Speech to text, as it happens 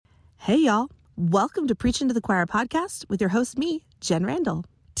Hey, y'all. Welcome to Preaching to the Choir podcast with your host, me, Jen Randall.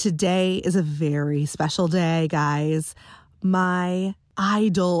 Today is a very special day, guys. My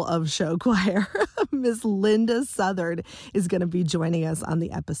idol of show choir, Miss Linda Southard, is going to be joining us on the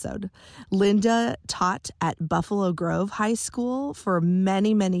episode. Linda taught at Buffalo Grove High School for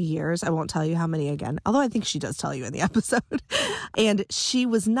many, many years. I won't tell you how many again, although I think she does tell you in the episode. And she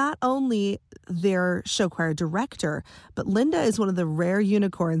was not only their show choir director, but Linda is one of the rare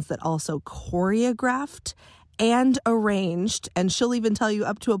unicorns that also choreographed and arranged, and she'll even tell you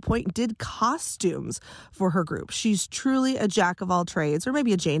up to a point, did costumes for her group. She's truly a jack of all trades, or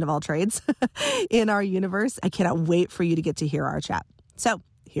maybe a Jane of all trades in our universe. I cannot wait for you to get to hear our chat. So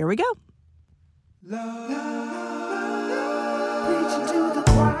here we go. Preaching to the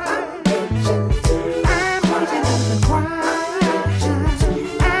choir. I'm preaching to the choir.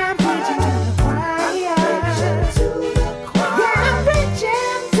 I'm preaching to the choir. Yeah, I'm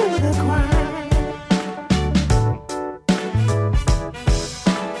preaching to the choir.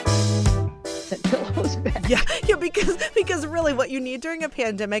 Pillows back. Yeah, because really what you need during a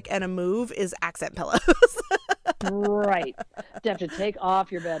pandemic and a move is accent pillows. Right. You have to take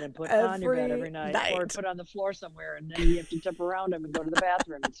off your bed and put on your bed Every every night, night. or put on the floor somewhere, and then you have to jump around them and go to the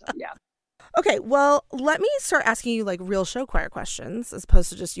bathroom. And so, yeah. Okay, well, let me start asking you like real show choir questions as opposed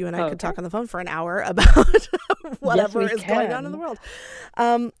to just you and I could Okay. talk on the phone for an hour about whatever we is going on can. in the world.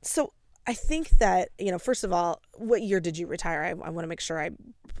 So I think that, first of all, what year did you retire? I want to make sure I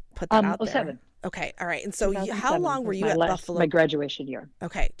put that out there. 07. Okay, all right. And so how 2007 long were was you my at last- Buffalo? My graduation year.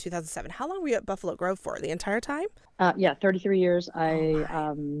 Okay, 2007. How long were you at Buffalo Grove for? The entire time? Yeah, 33 years. Oh,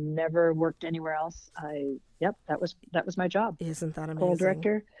 I never worked anywhere else. That was my job. Isn't that amazing? Choral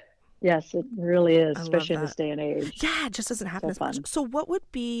director. Yes, it really is, I love especially in this that. day and age. Yeah, it just doesn't happen So as much. fun. So what would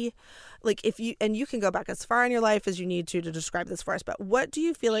be, like, if you, and you can go back as far in your life as you need to describe this for us, but what do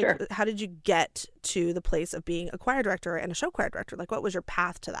you feel like, Sure. how did you get to the place of being a choir director and a show choir director? Like, what was your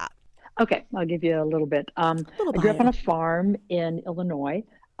path to that? Okay, I'll give you a little bit. I grew up bio. on a farm in Illinois,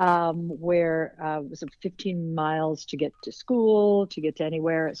 where it was 15 miles to get to school, to get to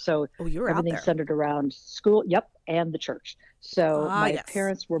anywhere. So Oh, you were out everything there. centered around school, and the church. So Ah, my yes.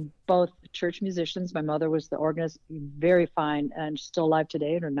 parents were both church musicians. My mother was the organist, very fine, and she's still alive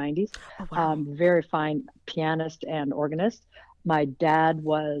today in her 90s. Oh, wow. Very fine pianist and organist. My dad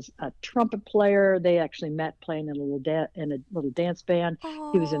was a trumpet player. They actually met playing in a little dance band.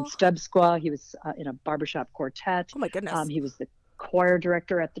 He was in Aw. Stub Squaw. He was in a barbershop quartet. Oh, my goodness. He was the choir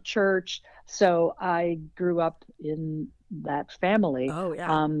director at the church. So I grew up in that family. Oh,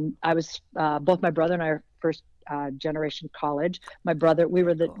 yeah. I was both my brother and I are first generation college. My brother, we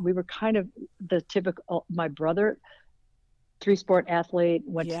were Cool. we were kind of the typical. My brother, 3-sport athlete,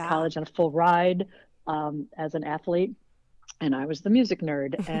 went Yeah. to college on a full ride as an athlete. And I was the music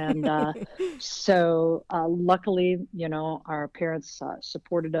nerd. And so luckily, our parents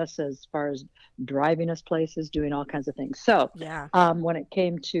supported us as far as driving us places, doing all kinds of things. So Yeah. when it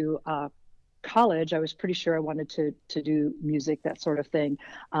came to college, I was pretty sure I wanted to do music, that sort of thing.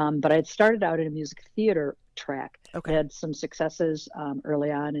 But I had started out in a music theater track. Okay. I had some successes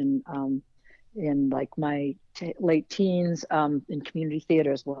early on in like my late teens in community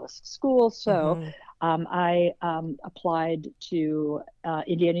theater as well as school. So Mhm. I applied to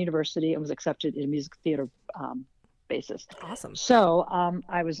Indiana University and was accepted in a music theater basis. Awesome. So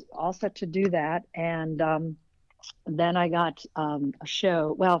I was all set to do that. And then I got a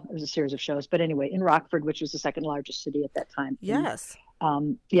show. Well, it was a series of shows, but anyway, in Rockford, which was the second largest city at that time. Yes.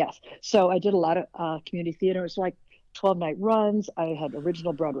 Yes. So I did a lot of community theater. It was like 12-night runs. I had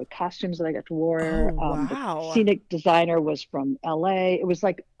original Broadway costumes that I got to wear. Oh, wow. The scenic designer was from LA. It was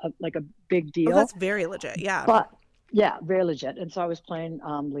like a big deal. Oh, that's very legit. Yeah. But yeah, very legit. And so I was playing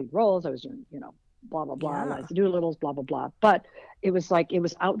lead roles. I was doing, blah, blah, blah, Yeah. Liza Doolittles, blah, blah, blah. But it was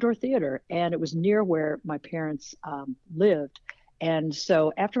outdoor theater, and it was near where my parents lived. And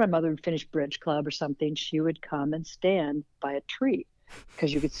so after my mother would finish bridge club or something, she would come and stand by a tree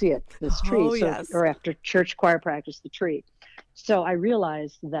because you could see it, this tree. Oh, So, yes. or after church choir practice, the tree. So I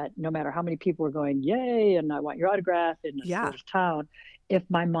realized that no matter how many people were going, yay, and I want your autograph in this Yeah. little town, if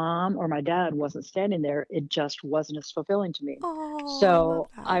my mom or my dad wasn't standing there, it just wasn't as fulfilling to me. Oh, So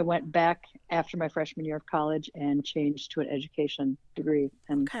love I that. went back after my freshman year of college and changed to an education degree,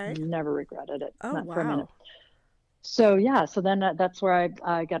 and Okay. never regretted it, Oh, not for a minute. wow. So yeah, so then that's where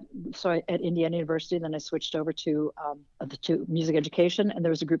I got, at Indiana University, then I switched over to music education, and there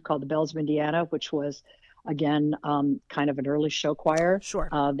was a group called the Bells of Indiana, which was again kind of an early show choir. Sure.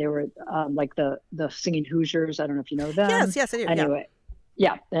 They were like the Singing Hoosiers. I don't know if you know them. Yes, I do. Yeah. Anyway,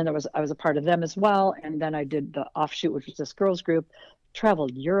 yeah, and I was a part of them as well, and then I did the offshoot, which was this girls group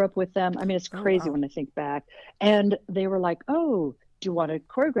traveled Europe with them. I mean, it's Oh, crazy wow. when I think back. And they were like, "Oh, do you want to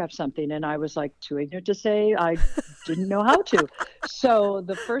choreograph something?" And I was like, too ignorant to say I didn't know how to. So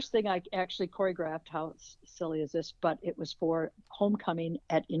the first thing I actually choreographed, how silly is this, but it was for homecoming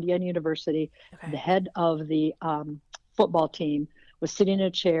at Indiana University. The Okay. head of the football team was sitting in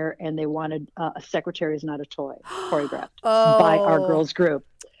a chair, and they wanted "A Secretary Is Not a Toy" choreographed by our Oh, girls group.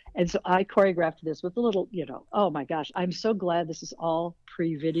 And so I choreographed this with a little, oh my gosh, I'm so glad this is all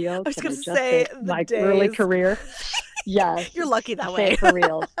pre-video. I was Can I going to just say say the my early days. career? Yes, You're lucky that say way. it for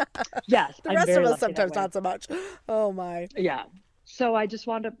reals. Yes, The I'm rest of very us lucky that sometimes way. not so much. Oh my. Yeah. So I just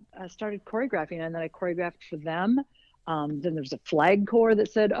wound up, started choreographing, and then I choreographed for them. Then there's a flag corps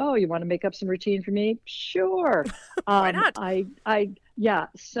that said, "Oh, you want to make up some routine for me?" Sure. Why not? Yeah.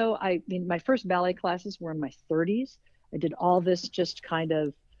 So I mean, my first ballet classes were in my 30s. I did all this just kind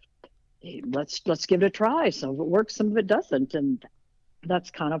of, hey, let's give it a try. Some of it works, some of it doesn't, and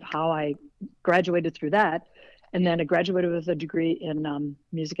that's kind of how I graduated through that. And then I graduated with a degree in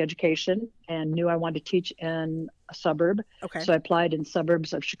music education and knew I wanted to teach in a suburb. Okay. So I applied in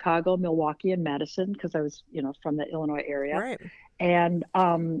suburbs of Chicago, Milwaukee, and Madison because I was, from the Illinois area. Right. And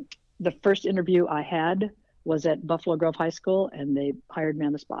the first interview I had was at Buffalo Grove High School, and they hired me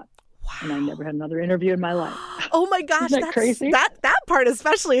on the spot. And I Wow. never had another interview in my life. Oh my gosh, Isn't that crazy? that part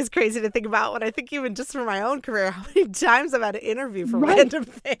especially is crazy to think about when I think even just for my own career, how many times I've had to interview for Right. random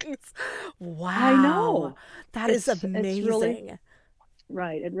things. Wow. I know. That is It's amazing. really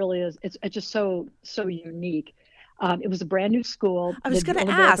right. It really is. It's just so unique. It was a brand new school. I was They'd going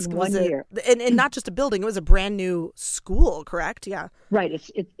to only been ask, open was 1 it, year. and not just a building, it was a brand new school, correct? Yeah. Right.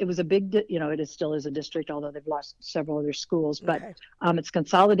 It was a big, it is still is a district, although they've lost several other schools, but Okay. it's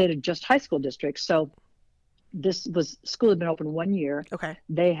consolidated just high school districts. So this school had been open 1 year. Okay.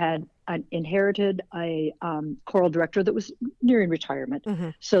 They had inherited a choral director that was nearing retirement.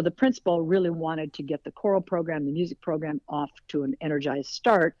 Mhm. So the principal really wanted to get the choral program, the music program off to an energized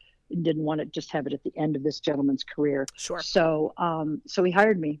start, and didn't want to just have it at the end of this gentleman's career. Sure. So so he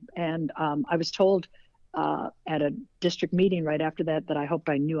hired me, and I was told at a district meeting right after that I hoped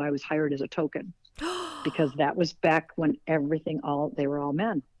I knew I was hired as a token, because that was back when they were all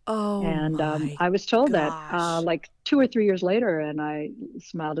men. Oh And my I was told that gosh. like 2 or 3 years later, and I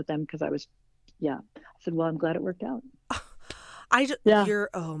smiled at them because I said, well, I'm glad it worked out. Yeah.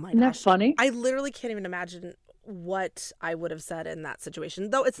 Oh my Isn't that gosh. funny? I literally can't even imagine what I would have said in that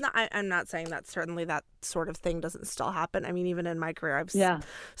situation. Though it's not, I'm not saying that certainly that sort of thing doesn't still happen. I mean, even in my career, I've Yeah.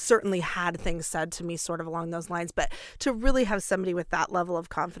 certainly had things said to me sort of along those lines. But to really have somebody with that level of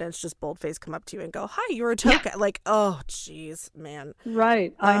confidence just bold-faced come up to you and go, "Hi, you're a token." Like, oh, geez, man.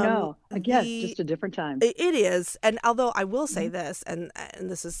 Right. I know. Again, the- just a different time. It is. And although I will say Mm-hmm. this, and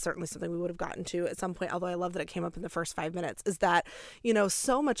this is certainly something we would have gotten to at some point, although I love that it came up in the first 5 minutes, is that,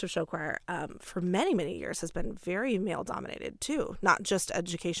 so much of show choir for many, many years has been very male dominated too. Not just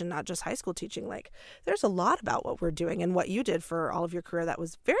education, not just high school teaching. Like there's a lot about what we're doing and what you did for all of your career that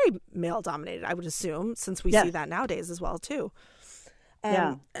was very male dominated, I would assume, since we see Yes. that nowadays as well too.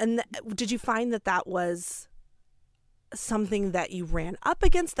 Yeah. And did you find that was something that you ran up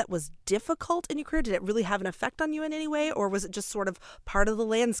against that was difficult in your career? Did it really have an effect on you in any way, or was it just sort of part of the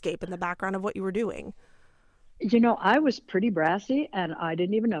landscape in the background of what you were doing? I was pretty brassy, and I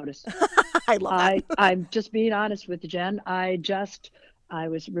didn't even notice. I love that. I'm just being honest with you, Jen. I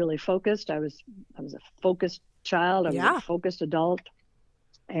was really focused. I was a focused child. I was Yeah. a focused adult,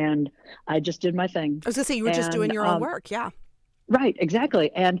 and I just did my thing. I was gonna say you were just doing And, your own work. Yeah. Right,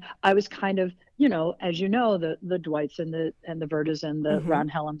 exactly. And I was kind of, as the Dwights and the Verdas and the Mhm. Ron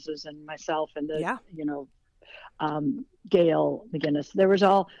Helmses and myself and the Yeah. Gail McGinnis. There was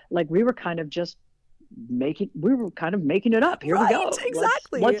all like we were kind of making it up. Here we go. Right,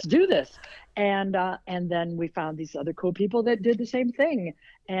 exactly. Let's do this. And then we found these other cool people that did the same thing.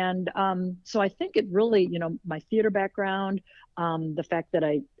 And so I think it really, my theater background, the fact that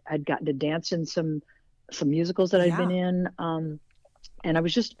I'd gotten to dance in some musicals that I'd been in, and I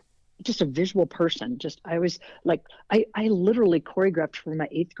was just a visual person. I was like, I literally choreographed for my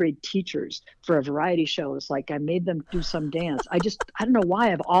 8th grade teachers for a variety shows. Like I made them do some dance. I don't know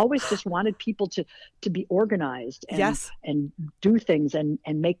why. I've always just wanted people to be organized and, Yes. and do things and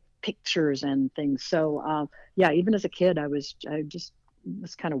make pictures and things. So even as a kid, I just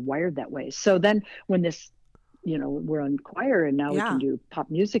was kind of wired that way. So then when this, we're on choir and now we can do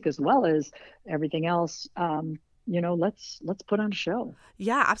pop music as well as everything else. Let's put on a show.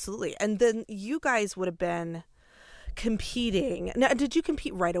 Yeah, absolutely. And then you guys would have been competing. Now, did you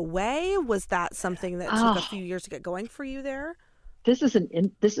compete right away? Was that something that took a few years to get going for you there? This is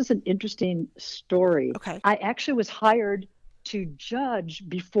an interesting story. Okay. I actually was hired to judge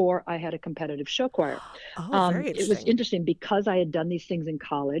before I had a competitive show choir. Oh, very It was interesting. interesting because I had done these things in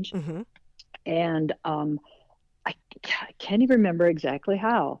college, Hmm. and I can't even remember exactly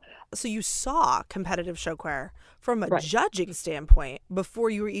how. So you saw competitive show choir from a Right. judging standpoint before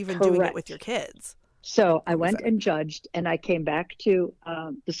you were even doing it with your Correct. kids. So I How was went that? and judged, and I came back to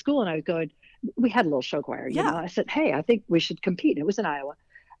the school, and I was going. We had a little show choir, you know. Yeah. I said, "Hey, I think we should compete." It was in Iowa.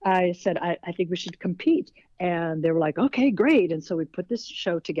 I said, I think we should compete," and they were like, "Okay, great." And so we put this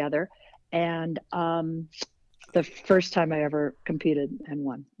show together, and the first time I ever competed and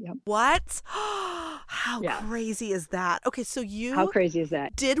won. Yep. What? How Yeah. crazy is that? Okay, so How you crazy is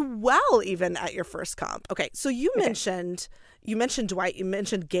that? did well even at your first comp. Okay, so Okay. you mentioned Dwight, you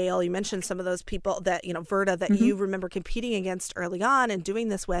mentioned Gail, you mentioned some of those people that, Verda, that Hmm. you remember competing against early on and doing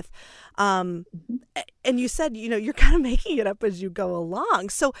this with. Um, and you said, you're kind of making it up as you go along.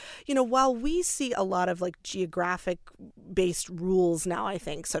 So, while we see a lot of like geographic based rules now, I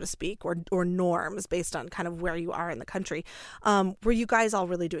think, so to speak, or norms based on kind of where you are in the country, were you guys all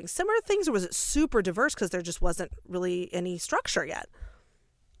really doing similar things, or was it super diverse because there just wasn't really any structure yet?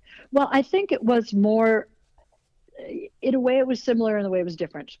 Well, I think it was more, in a way, it was similar, in a way, it was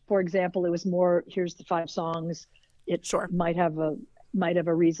different. For example, it was more, here's the 5 songs. It Sure. might have a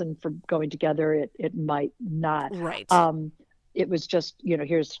reason for going together. It might not. Right. It was just,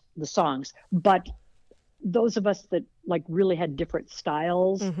 here's the songs. But those of us that like really had different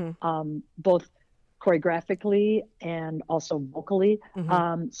styles, both choreographically and also vocally.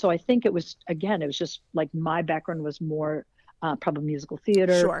 So I think it was just like my background was more probably musical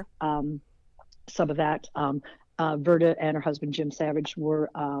theater. Sure. Some of that. Verda and her husband Jim Savage were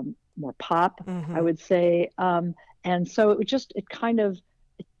more pop, I would say. And so it kind of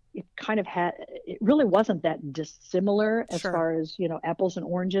had, it really wasn't that dissimilar as Sure. far as, apples and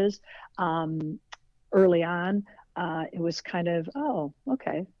oranges. Early on, it was kind of, oh,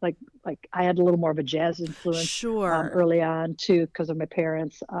 okay. Like I had a little more of a jazz influence Sure. early on too, because of my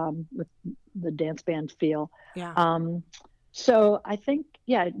parents, with the dance band feel. Yeah. So I think,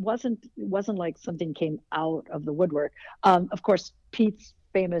 yeah, it wasn't like something came out of the woodwork. Of course, Pete's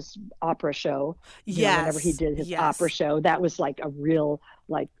famous opera show, whenever he Yes. did his Yes. opera show, that was like a real,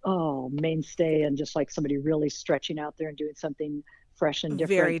 like, mainstay, and just like somebody really stretching out there and doing something fresh and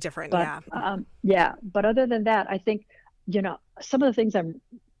different. Very different. But Yeah. but other than that, I think, some of the things I'm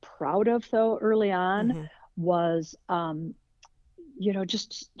proud of though early on was,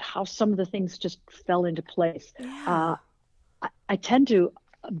 just how some of the things just fell into place. Yeah. I tend to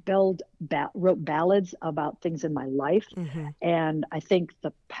wrote ballads about things in my life, and I think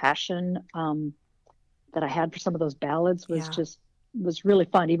the passion that I had for some of those ballads was Yeah. was really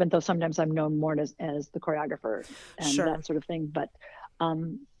fun. Even though sometimes I'm known more as the choreographer and Sure. that sort of thing, but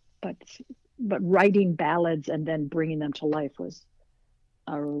writing ballads and then bringing them to life was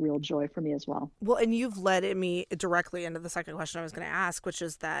a real joy for me as well. Well, and you've led me directly into the second question I was going to ask, which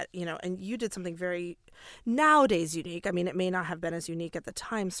is that, and you did something very nowadays unique. I mean, it may not have been as unique at the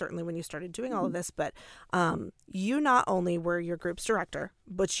time, certainly when you started doing all of this, but you not only were your group's director,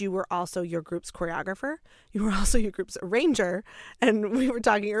 but you were also your group's choreographer. You were also your group's arranger. And we were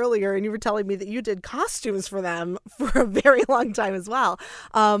talking earlier, and you were telling me that you did costumes for them for a very long time as well.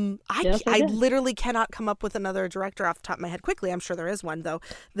 Yes, I I did. literally cannot come up with another director off the top of my head quickly. I'm sure there is one, though,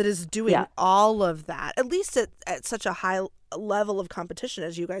 that is doing Yeah. all of that, at least at such a high level of competition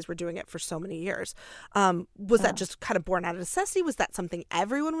as you guys were doing it for so many years. Was that just kind of born out of necessity? Was that something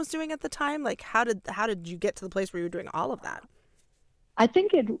everyone was doing at the time? Like, how did you get to the place where you were doing all of that? I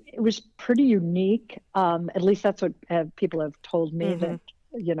think it was pretty unique. At least that's what people have told me, that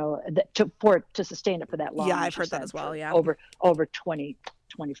to sustain it for that long. Yeah, as I've you heard that said, as well. for Yeah. over 20,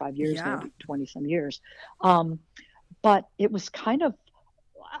 25 years, Yeah. maybe 20 some years. But it was kind of,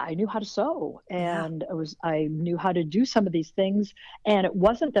 I knew how to sew, and I knew how to do some of these things, and it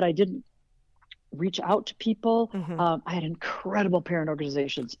wasn't that I didn't reach out to people. I had incredible parent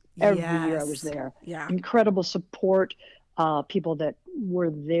organizations every year I was Yes. there. Yeah. Incredible support, people that were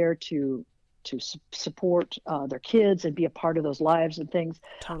there to support their kids and be a part of those lives and things.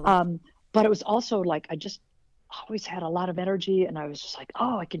 Totally. But it was also like I just always had a lot of energy, and I was just like,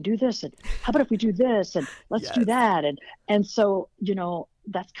 oh, I can do this, and how about if we do this, and let's do Yes. that, and so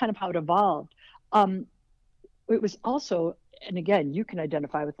that's kind of how it evolved. It was also, and again, you can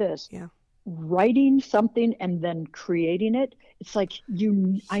identify with this. Yeah. Writing something and then creating it. It's like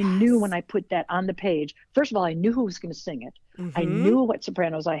I knew when I put that on the page. First of all, I knew who was going to sing it. I knew what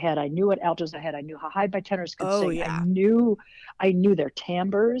sopranos I had. I knew what altos I had. I knew how high my tenors could Oh, sing. yeah. I knew their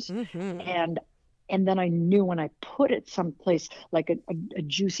timbres, and And then I knew when I put it someplace like a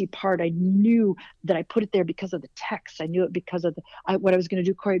juicy part, I knew that I put it there because of the text. I knew it because of what I was going to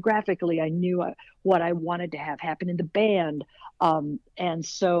do choreographically. I knew what I wanted to have happen in the band. And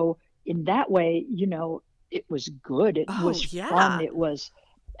so in that way, it was good. It Oh, was yeah. fun. It was,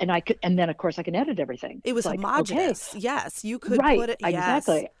 and then of course I can edit everything. It was It's like, homogenous. Yes, you could right, put it. Yes.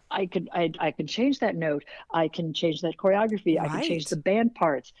 exactly. I can change that note. I can change that choreography. I can change Right. the band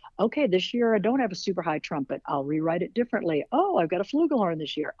parts. Okay, this year I don't have a super high trumpet. I'll rewrite it differently. Oh, I've got a flugelhorn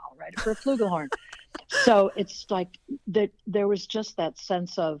this year. I'll write it for a flugelhorn. So it's like that there was just that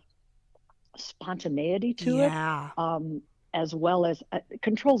sense of spontaneity to it. Yeah. As well as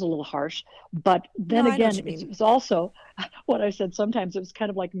control's a little harsh, but then No, I know what again, you mean. it's also what I said. Sometimes it was kind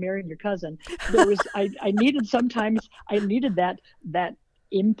of like marrying your cousin. There was I needed sometimes I needed that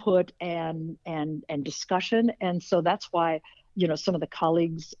input and discussion, and so that's why some of the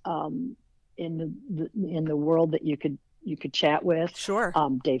colleagues in the world that you could chat with, Sure.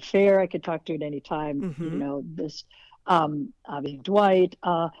 Dave Fair, I could talk to at any time. Mhm. This obviously Dwight,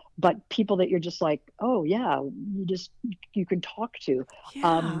 but people that you're just like, oh yeah, you can talk to,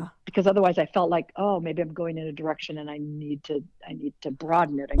 Yeah. because otherwise I felt like, oh, maybe I'm going in a direction and I need to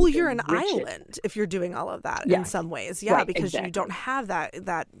broaden it. I Well, need to you're an enrich it. island if you're doing all of that in Yes, some ways. Yeah, right, because you exactly. don't have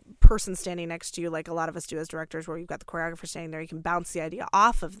that person standing next to you like a lot of us do as directors, where you've got the choreographer standing there. You can bounce the idea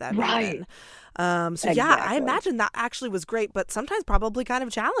off of them. Right. Even. So yeah, I Exactly. imagine that actually was great, but sometimes probably kind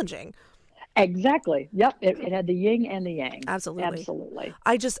of challenging. Exactly. Yep. It had the yin and the yang. Absolutely. Absolutely.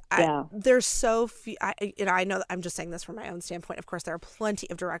 I Yeah. there's so few. I know that I'm just saying this from my own standpoint. Of course, there are plenty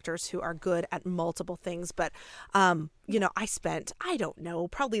of directors who are good at multiple things, but I spent, I don't know,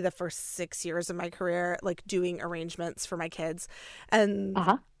 probably the first 6 years of my career like doing arrangements for my kids, and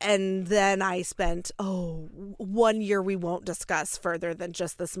Uh-huh. and then I spent 1 year we won't discuss further than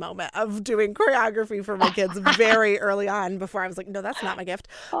just this moment of doing choreography for my kids very early on, before I was like, no, that's not my gift.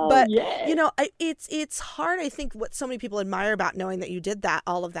 Oh, But yeah. it's hard. I think what so many people admire about knowing that you did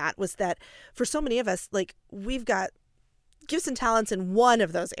all of that was that for so many of us, like, we've got gifts and talents in one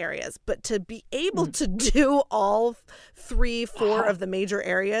of those areas, but to be able to do all 3, 4 of the major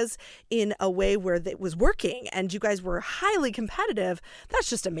areas in a way where it was working and you guys were highly competitive, that's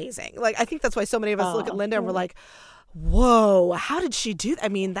just amazing. Like, I think that's why so many of us look at Linda and we're like, whoa, how did she do that? I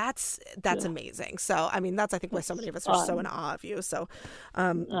mean, that's amazing. So, I mean, that's, I think, why so many of us are so in awe of you. So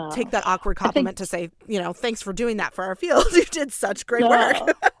take that awkward compliment to say, thanks for doing that for our field. You did such great work.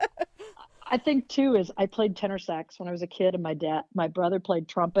 I think too is I played tenor sax when I was a kid, and my brother played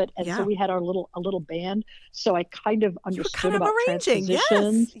trumpet, and Yeah. so we had a little band. So I kind of You were understood kind of about arranging.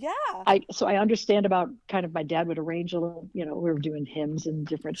 transpositions. Yes. Yeah. I understand about kind of my dad would arrange a little. We were doing hymns and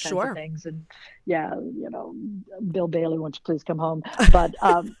different kinds Sure. of things, and yeah, Bill Bailey, won't you please come home? But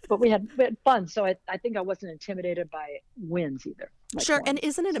we had fun. So I think I wasn't intimidated by wins either. Like Sure. And one.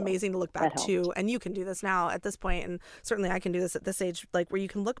 isn't it So amazing to look that back to, and you can do this now at this point, and certainly I can do this at this age, like, where you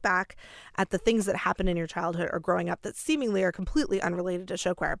can look back at the things that happened in your childhood or growing up that seemingly are completely unrelated to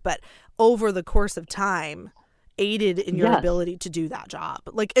show choir, but over the course of time aided in your Yes. ability to do that job.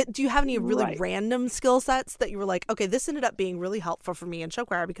 Like, do you have any really Right. random skill sets that you were like, okay, this ended up being really helpful for me in show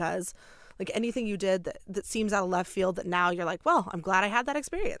choir because, like, anything you did that seems out of left field that now you're like, well, I'm glad I had that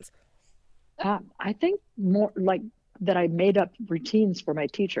experience. I think more like that I made up routines for my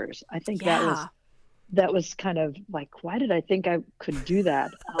teachers. I think Yeah. that was kind of like, why did I think I could do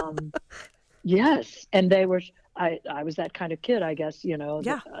that? Yes, and they were. I was that kind of kid, I guess.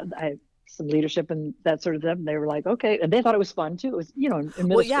 Yeah. I some leadership and that sort of them. They were like, okay, and they thought it was fun too. It was, in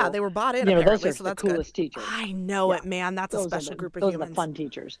middle Well, yeah, school, they were bought in, those apparently, are so the that's good. coolest teachers. I know Yeah. it, man. That's a Those are special the, group of those are humans. the fun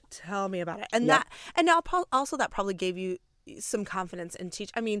teachers. Tell me about it. And Yep. now also that probably gave you some confidence in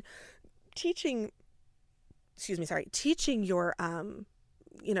teaching, excuse me, sorry, teaching your,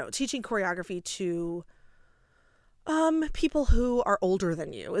 teaching choreography to people who are older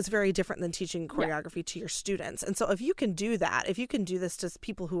than you is very different than teaching choreography to your students. And so if you can do that, if you can do this to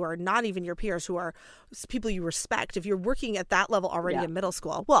people who are not even your peers, who are people you respect, if you're working at that level already Yeah. in middle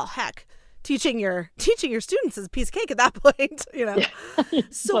school, well, heck, teaching your students is a piece of cake at that point,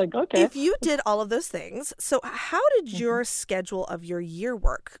 It's So like, okay. if you did all of those things, so how did your schedule of your year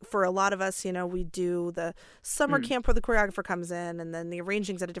work? For a lot of us, we do the summer camp where the choreographer comes in and then the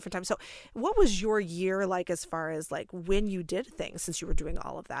arranging's at a different time. So what was your year like as far as like when you did things, since you were doing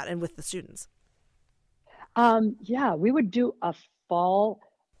all of that and with the students? Yeah, we would do a fall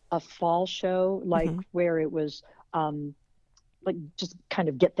show, like Mhm. where it was like just kind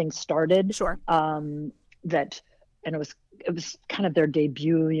of get things started. Sure. And it was kind of their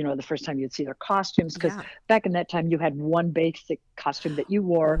debut, the first time you'd see their costumes, because Yeah. back in that time you had one basic costume that you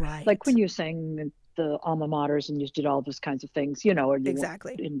wore, like when Right. you sang the alma maters and you did all those kinds of things, you know, or you went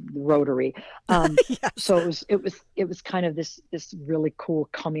Exactly. in the Rotary. Yes. So it was kind of this really cool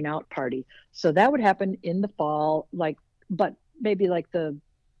coming out party. So that would happen in the fall, like, but maybe like the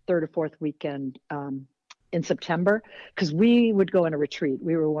third or fourth weekend in September, because we would go on a retreat.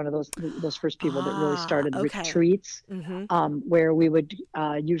 We were one of those first people that really started Okay. retreats, Mm-hmm. where we would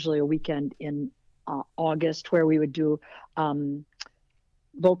usually a weekend in August, where we would do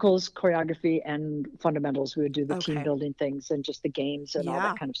vocals, choreography, and fundamentals. We would do the team Okay. building things and just the games and all Yeah.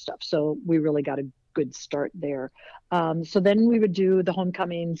 that kind of stuff. So we really got a good start there. So then we would do the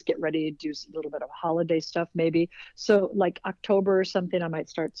homecomings, get ready to do a little bit of holiday stuff maybe. So like October or something, I might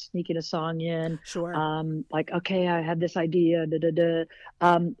start sneaking a song in. Sure. Like, okay, I had this idea. Da, da,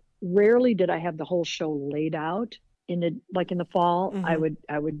 da. Rarely did I have the whole show laid out in the fall. Mhm.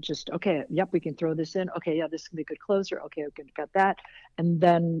 I would just, okay, yep, we can throw this in. Okay, yeah, this can be a good closer. Okay, we can got that, and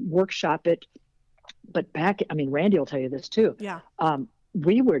then workshop it. But I mean, Randy will tell you this too. Yeah.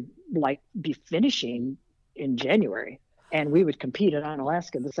 We would like be finishing in January, and we would compete at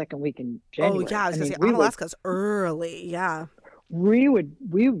Onalaska the second week in January. Oh, yeah. I was I going mean, to say, Onalaska's early. Yeah. we would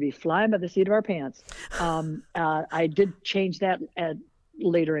be flying by the seat of our pants. I did change that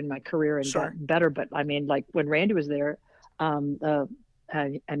later in my career and Sure. got better. But I mean, like when Randy was there, I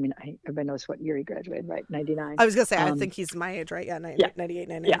mean, everybody knows what year he graduated, right? 99. I was going to say, I Um, think he's my age, right? Yeah. yeah. 98,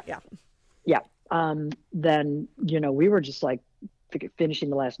 99. Yeah. Yeah. Then, you know, we were just like finishing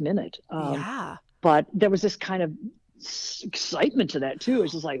the last minute. Yeah. But there was this kind of excitement to that too.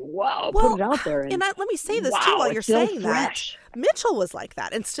 It's just like, wow, Well, put it out there. And let me say this wow, too while it's you're still saying fresh. that. Mitchell was like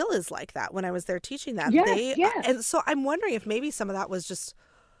that and still is like that when I was there teaching that. Yes, yes. And so I'm wondering if maybe some of that was just,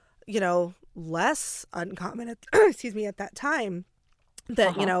 you know, less uncommon at, excuse me, at that time,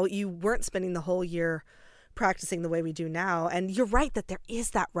 that, you know, you weren't spending the whole year practicing the way we do now. And you're right that there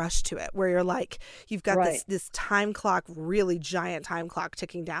is that rush to it where you're like, you've got Right. this time clock, really giant time clock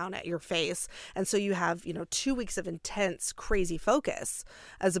ticking down at your face. And so you have, you know, 2 weeks of intense, crazy focus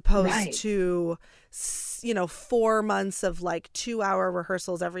as opposed Right. to, you know, 4 months of like 2-hour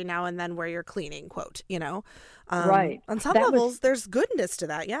rehearsals every now and then where you're cleaning, quote, you know. Right. On some That was- levels, there's goodness to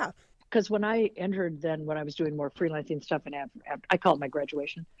that. Yeah. Because when I entered, then when I was doing more freelancing stuff, and I call it my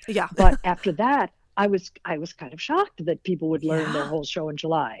graduation. Yeah. But after that, I was kind of shocked that people would learn their Yeah. whole show in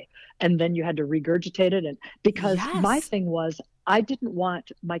July, and then you had to regurgitate it. And because my Yes. thing was, I didn't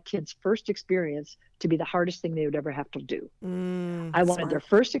want my kids' first experience to be the hardest thing they would ever have to do. I wanted their Smart.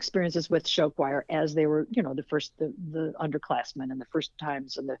 first experiences with show choir as they were, you know, the underclassmen and the first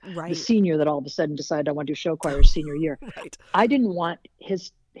times and the Right. senior that all of a sudden decided I want to do show choir senior year. Right. I didn't want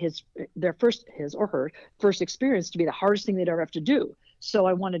his or her first experience to be the hardest thing they'd ever have to do. So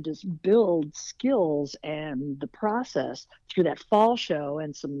I wanted to build skills and the process through that fall show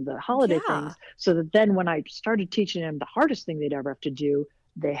and some of the holiday Yeah. things, so that then when I started teaching them the hardest thing they'd ever have to do,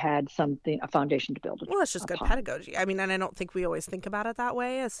 they had a foundation to build Well, it's just good upon. pedagogy. I mean, and I don't think we always think about it that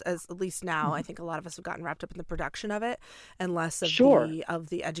way. As at least now, Mm-hmm. I think a lot of us have gotten wrapped up in the production of it, and less of Sure.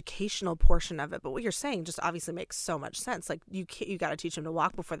 the educational portion of it. But what you're saying just obviously makes so much sense. Like you got to teach them to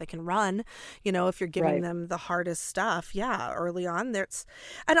walk before they can run. You know, if you're giving Right. them the hardest stuff, yeah, early on,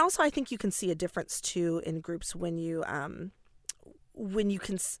 and also I think you can see a difference too in groups when you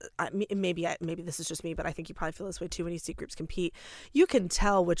can maybe this is just me, but I think you probably feel this way too when you see groups compete. You can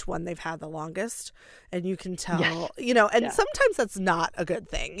tell which one they've had the longest, and you can tell, Yes. you know, and Yeah. sometimes that's not a good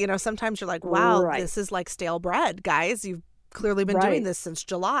thing. You know, sometimes you're like, wow, Right. this is like stale bread, guys. You've clearly been doing Right. this since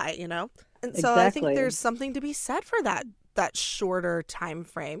July, you know? And so I think Exactly. there's something to be said for that shorter time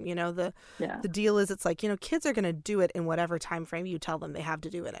frame. You know, the deal is, it's like, you know, kids are going to do it in whatever time frame you tell them they have to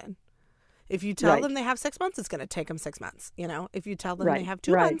do it in. If you tell Right. them they have 6 months, it's going to take them 6 months. You know, if you tell them they Right, have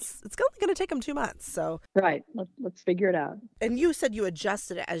 2 right. months, it's only going to take them 2 months. So, Right. Let's figure it out. and you said you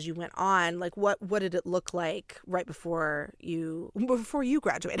adjusted it as you went on. Like, what did it look like right before you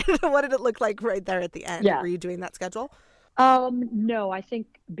graduated? What did it look like right there at the end? Yeah. Were you doing that schedule? No, I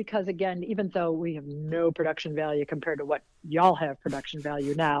think because again, even though we have no production value compared to what y'all have production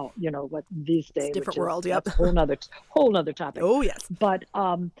value now, you know, what these days, different which is- world, yep. that's a whole nother topic. Oh yes. But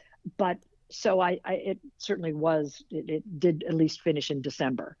so it certainly was, it did at least finish in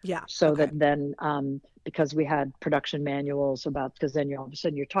December. Yeah. So okay. that then, because we had production manuals because then all of a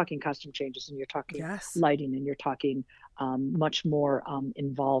sudden you're talking costume changes and you're talking Yes. lighting and you're talking much more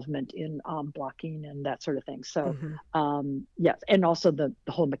involvement in blocking and that sort of thing. So Mhm. yes, and also the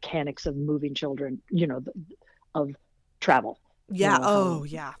whole mechanics of moving children, you know, of travel. Yeah. know, Oh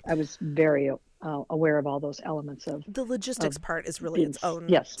yeah. I was very aware of all those elements of The logistics of part is really its being. own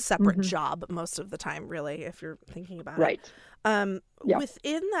Yes. separate job most of the time, really, if you're thinking about it. Right. Yeah.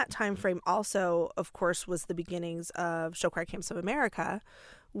 Within that time frame, also, of course, was the beginnings of Show Choir Camps of America,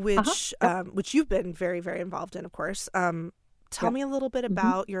 which which you've been very, very involved in, of course. Tell Yep. me a little bit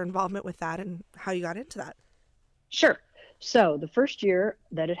about your involvement with that and how you got into that. Sure. So the first year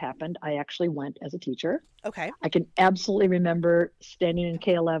that it happened, I actually went as a teacher. Okay. I can absolutely remember standing in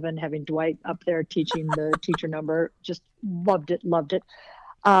K11, having Dwight up there teaching the teacher number. Just loved it, loved it.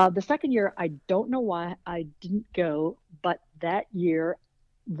 The second year, I don't know why I didn't go, but that year,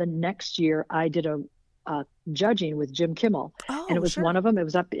 the next year, I did a judging with Jim Kimmel, and it Oh, was sure. one of them. It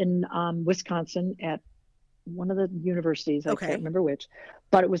was up in Wisconsin at one of the universities. I Okay. can't remember which,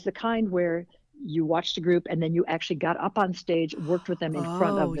 but it was the kind where you watched a group and then you actually got up on stage, worked with them in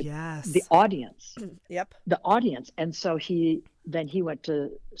front Oh, of the yes. audience, Yep. And so he went to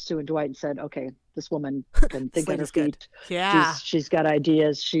Sue and Dwight and said, okay, this woman can This think on her lady's good. feet. Yeah. She's got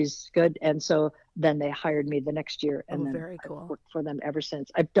ideas. She's good. And so then they hired me the next year, and Oh, then very I've cool. worked for them ever since.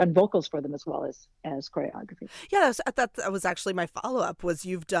 I've done vocals for them as well as choreography. Yeah, that was actually my follow-up was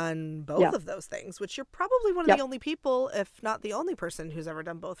you've done both Yeah. of those things, which you're probably one of Yep. the only people, if not the only person who's ever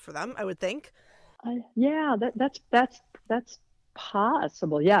done both for them, I would think. Yeah, that's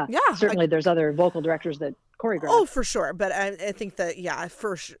possible. Yeah, Yeah. certainly there's other vocal directors that choreograph. Oh, for sure. But I think that, yeah,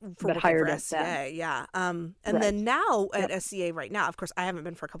 for But working hired for at them. SCA, yeah. And Right. then now at Yep. SCA right now, of course, I haven't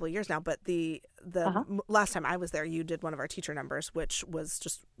been for a couple of years now, but the last time I was there, you did one of our teacher numbers, which was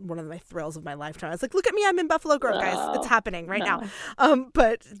just one of my thrills of my lifetime. I was like, look at me, I'm in Buffalo Grove, guys. It's happening right now.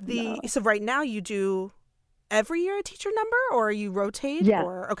 But so right now you do every year a teacher number, or you rotate? Yeah.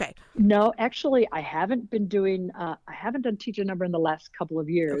 Or okay. No, actually, I haven't been doing. I haven't done teacher number in the last couple of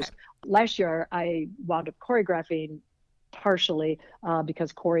years. Okay. Last year, I wound up choreographing partially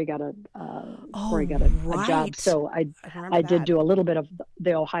because Corey got a job. right. So I remember did that. do a little bit of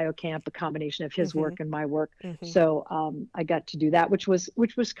the Ohio camp, a combination of his work and my work. Mhm. So I got to do that, which was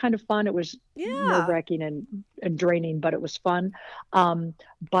kind of fun. It was Yeah. nerve-wracking and draining, but it was fun.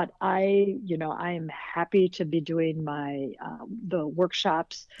 But I am happy to be doing my the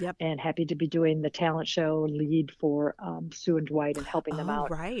workshops Yep. and happy to be doing the talent show lead for Sue and Dwight and helping them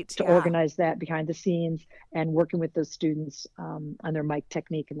out Right. to yeah. organize that behind the scenes and working with those students on their mic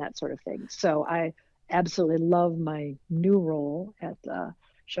technique and that sort of thing. So I absolutely love my new role at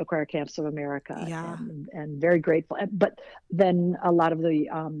Show Choir Camps of America, Yeah. and very grateful. But then a lot of the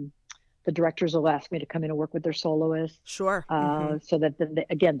directors will ask me to come in and work with their soloists, Sure. Mhm. so that then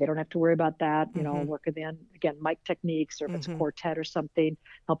they don't have to worry about that. Mhm. Working in again mic techniques, or if it's a quartet or something,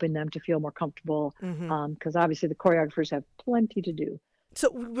 helping them to feel more comfortable. Mhm. Because obviously the choreographers have plenty to do. So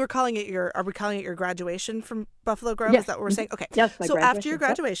are we calling it your graduation from Buffalo Grove? Yes. Is that what we're saying? Okay. Yes, my So after your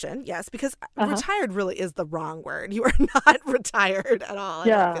graduation. graduation, yes, because Uh-huh. retired really is the wrong word. You are not retired at all. I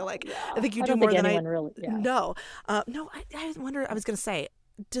don't feel like. I think you I do don't more think than anyone really. Yeah. No. No, I wonder, I was going to say,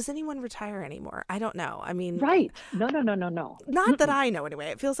 does anyone retire anymore? I don't know. I mean, Right. No. not that I know anyway.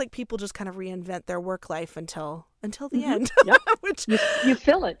 It feels like people just kind of reinvent their work life until the end. Yep. which You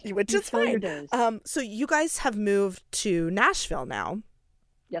fill it. which You is fill your fine. days. So you guys have moved to Nashville now.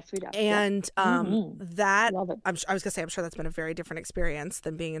 Yes, we do. Yep. And that Love it. I was gonna say, I'm sure that's been a very different experience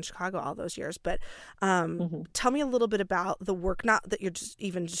than being in Chicago all those years. But tell me a little bit about the work. Not that you're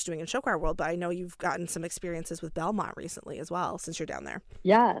just doing in show choir world, but I know you've gotten some experiences with Belmont recently as well since you're down there.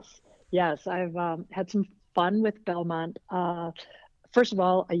 Yes. I've had some fun with Belmont. First of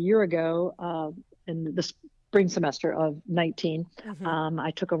all, a year ago, in the spring semester of 19,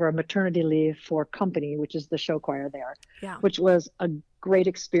 I took over a maternity leave for Company, which is the show choir there, Yeah. which was a great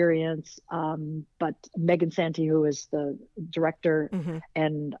experience. But Megan Santee, who is the director,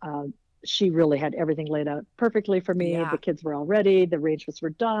 and she really had everything laid out perfectly for me. Yeah. The kids were all ready. The arrangements were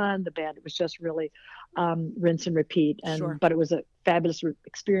done. The band, it was just really rinse and repeat. But it was a fabulous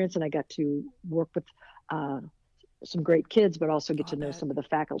experience, and I got to work with some great kids, but also get to know some of the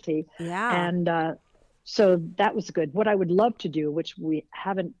faculty. Yeah. And so that was good. What I would love to do, which we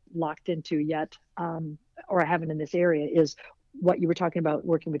haven't locked into yet, or I haven't in this area, is what you were talking about,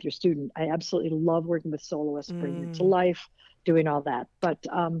 working with your student. I absolutely love working with soloists, bringing it to life, doing all that. But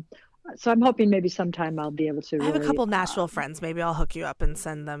so I'm hoping maybe sometime I'll be able to. I have a couple Nashville friends. Maybe I'll hook you up and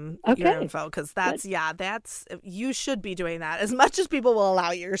send them your info, because that's you should be doing that as much as people will allow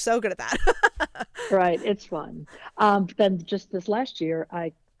you. You're so good at that. Right, it's fun. Then just this last year,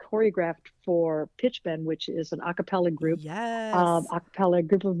 I choreographed for Pitch Bend, which is an a cappella group. Yes. A cappella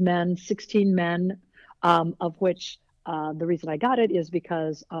group of men, 16 men, of which the reason I got it is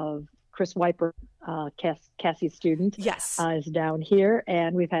because of Chris Wiper, Cassie's student, Yes. is down here,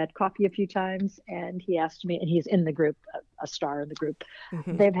 and we've had coffee a few times. And he asked me, and he's in the group, a star in the group.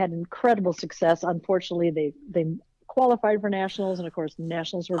 Mhm. They've had incredible success. Unfortunately, they qualified for nationals, and of course,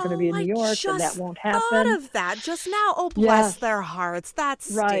 nationals were going to be in New York, and that won't Thought happen. of that just now. Oh, bless Yes. their hearts. That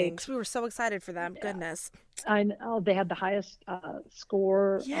Right. stinks. We were so excited for them. Goodness. I know they had the highest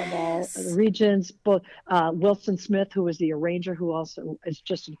score of all Yes. the regions. Both Wilson Smith, who was the arranger, who also is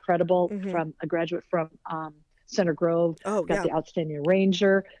just incredible, from a graduate from Center Grove, Oh, got yeah. the outstanding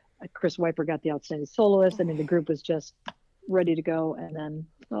arranger. Chris Wiper got the outstanding soloist. I mean, the group was just ready to go, and then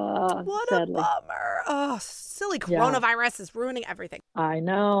What sadly, a bummer. Oh, silly Yeah. coronavirus is ruining everything. I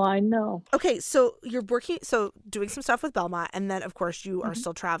know. Okay, so you're doing some stuff with Belmont, and then of course you Mm-hmm. are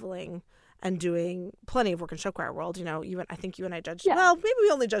still traveling and doing plenty of work in Show Choir World. I think you and I judged. Yeah. Well, maybe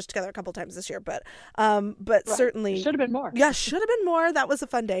we only judged together a couple times this year, but certainly Should have been more. Yeah, should have been more. That was a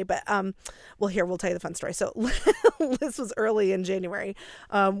fun day. But well, here we'll tell you the fun story. So this was early in January,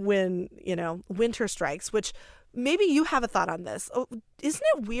 when winter strikes, which. Maybe you have a thought on this. Oh, isn't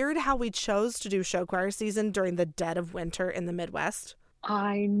it weird how we chose to do show choir season during the dead of winter in the Midwest?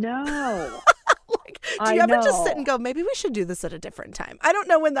 I know. Do you ever just sit and go, maybe we should do this at a different time? I don't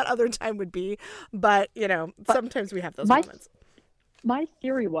know when that other time would be, but sometimes we have those moments. My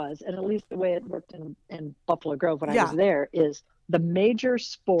theory was, and at least the way it worked in Buffalo Grove when I Yeah. was there, is the major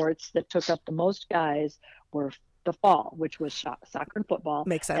sports that took up the most guys were the fall, which was soccer and football,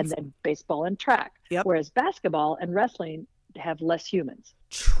 Makes sense. and then baseball and track. Yep. Whereas basketball and wrestling have less humans.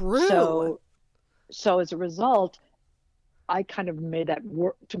 True. So as a result, I kind of made that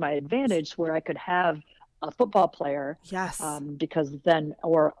work to my advantage, where I could have a football player, Yes. because then,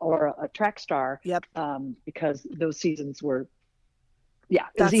 or a track star, Yep. because those seasons were, it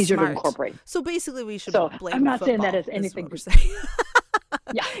That's was easier smart. to incorporate. So basically, we should So, blame I'm not saying that football, as is anything what we're to- saying.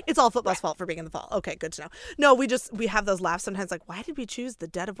 Yeah. It's all football's fault for being in the fall. Okay, good to know. No, we have those laughs sometimes, like, why did we choose the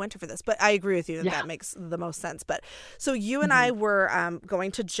dead of winter for this? But I agree with you that makes the most sense. But so you and I were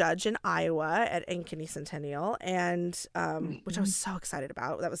going to judge in Iowa at Ankeny Centennial, and which I was so excited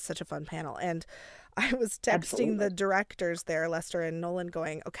about. That was such a fun panel. And I was texting Absolutely. the directors there, Lester and Nolan,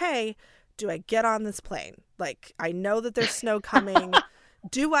 going, okay, do I get on this plane? Like, I know that there's snow coming.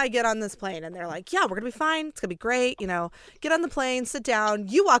 Do I get on this plane? And they're like, yeah, we're going to be fine. It's going to be great. Get on the plane, sit down.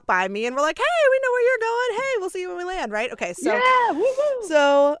 You walk by me and we're like, hey, we know where you're going. Hey, we'll see you when we land, right? Okay, so Yeah, woo-hoo.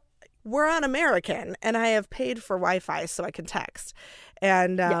 so we're on American, and I have paid for Wi-Fi so I can text.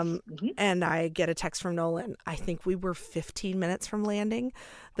 And and I get a text from Nolan. I think we were 15 minutes from landing.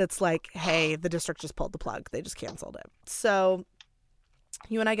 That's like, hey, the district just pulled the plug. They just canceled it. So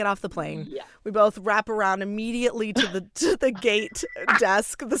you and I get off the plane. Yeah. We both wrap around immediately to the gate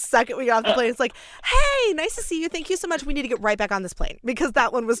desk. The second we get off the plane, it's like, hey, nice to see you. Thank you so much. We need to get right back on this plane, because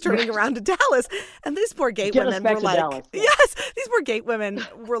that one was turning around to Dallas. And these poor gate Get us women back were to like, Dallas, yeah. yes, these poor gate women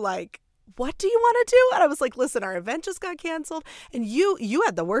were like, what do you want to do? And I was like, listen, our event just got canceled. And you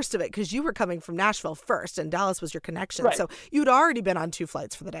had the worst of it, because you were coming from Nashville first, and Dallas was your connection. Right. So you'd already been on 2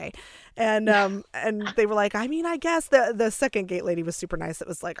 flights for the day. And they were like, I mean, I guess the second gate lady was super nice. It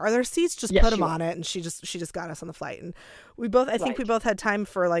was like, are there seats? Just Yes, put them she on it. And she just got us on the flight. And we both, I think Right. we both had time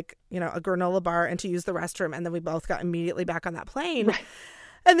for a granola bar and to use the restroom. And then we both got immediately back on that plane. Right.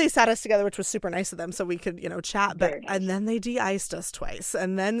 And they sat us together, which was super nice of them, so we could, chat. But Very nice. and then they de-iced us twice,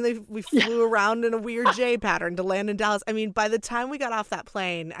 and then we flew around in a weird J pattern to land in Dallas. I mean, by the time we got off that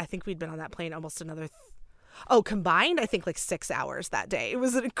plane, I think we'd been on that plane almost another. Combined, I think 6 hours that day. It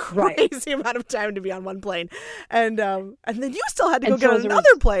was a crazy amount of time to be on one plane, and then you still had to go And get so on as a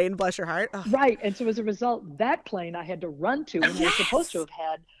another plane. Bless your heart. Ugh. Right. And so as a result, that plane I had to run to, and I was supposed to have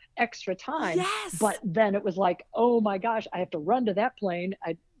had extra time. Yes. But then it was like, oh my gosh, I have to run to that plane.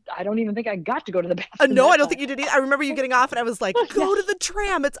 I don't even think I got to go to the bathroom. No, that I don't time. think you did either. I remember you getting off, and I was like, go to the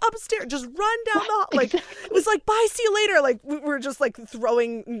tram. It's upstairs. Just run down the hall. Like, it was like, bye, see you later. Like, we were just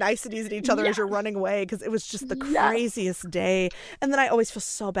throwing niceties at each other as you're running away, because it was just the craziest day. And then I always feel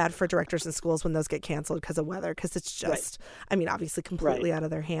so bad for directors in schools when those get canceled because of weather, because it's just, I mean, obviously completely out of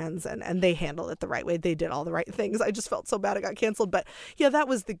their hands, and they handled it the right way. They did all the right things. I just felt so bad it got canceled. But yeah, that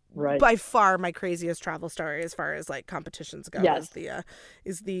was by far my craziest travel story as far as competitions go.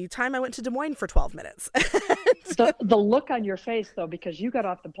 Is the time I went to Des Moines for 12 minutes. The look on your face, though, because you got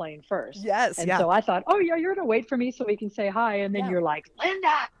off the plane first. Yes. And so I thought, oh, yeah, you're going to wait for me so we can say hi. And then you're like,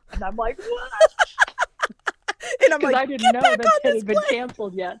 Linda. And I'm like, what? And I'm Because like, I didn't get know back that on it this had been plane.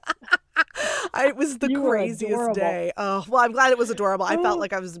 canceled yet. It was the You were craziest adorable. day. Oh, well, I'm glad it was adorable. I felt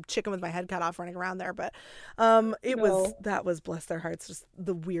like I was a chicken with my head cut off running around there, but that was, bless their hearts, just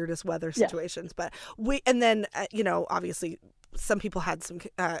the weirdest weather situations. But and then obviously some people had some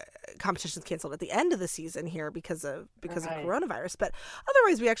competitions canceled at the end of the season here because of coronavirus. But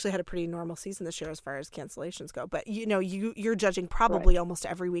otherwise, we actually had a pretty normal season this year as far as cancellations go. But you're judging probably almost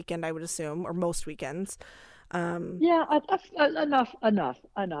every weekend, I would assume, or most weekends. Yeah,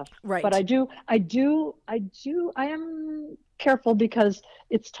 enough. Right. But I am careful because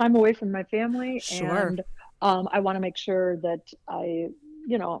it's time away from my family. Sure. And I want to make sure that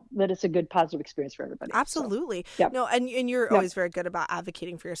that it's a good, positive experience for everybody. Absolutely. So, No, and you're always very good about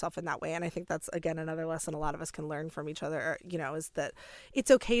advocating for yourself in that way. And I think that's, again, another lesson a lot of us can learn from each other, is that it's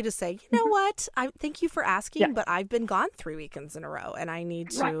okay to say, you know what, I thank you for asking, but I've been gone 3 weekends in a row and I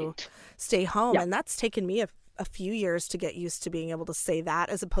need to stay home. And that's taken me a few years to get used to being able to say that,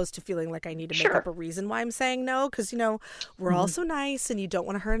 as opposed to feeling like I need to make up a reason why I'm saying no. Because, we're all so nice and you don't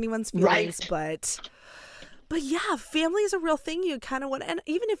want to hurt anyone's feelings, But yeah, family is a real thing. You kind of want, and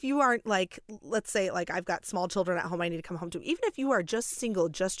even if you aren't like, let's say like I've got small children at home I need to come home to, even if you are just single,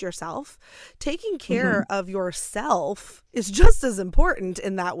 just yourself, taking care of yourself is just as important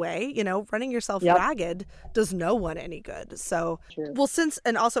in that way. Running yourself ragged does no one any good. So, well,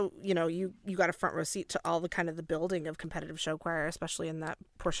 and also, you got a front row seat to all the kind of the building of competitive show choir, especially in that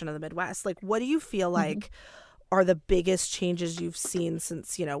portion of the Midwest. Like, what do you feel like are the biggest changes you've seen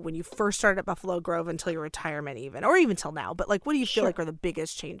since, when you first started at Buffalo Grove until your retirement or even till now? But like, what do you feel like are the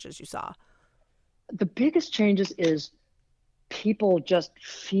biggest changes you saw? The biggest changes is people just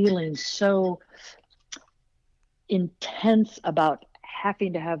feeling so intense about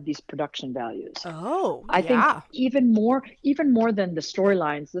having to have these production values. Oh, I think even more than the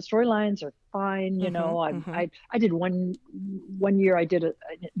storylines. The storylines are fine. I did one year. I did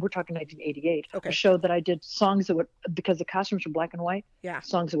we're talking 1988. Okay. A show that I did songs that would, because the costumes were black and white. Yeah.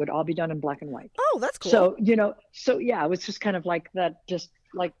 Songs that would all be done in black and white. Oh, that's cool. So it was just kind of like that, just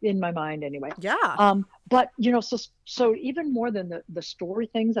like in my mind anyway. Yeah. But so even more than the story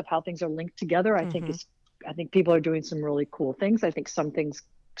things of how things are linked together, I think people are doing some really cool things. I think some things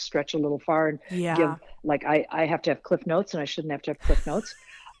stretch a little far and give, like I have to have cliff notes and I shouldn't have to have cliff notes.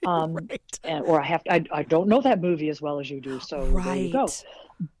 Or I don't know that movie as well as you do. So there you go.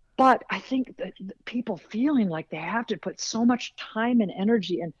 But I think that people feeling like they have to put so much time and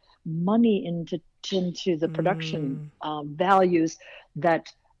energy and money into the production values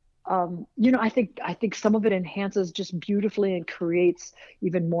that I think some of it enhances just beautifully and creates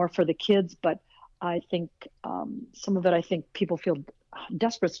even more for the kids. But I think some of it, I think people feel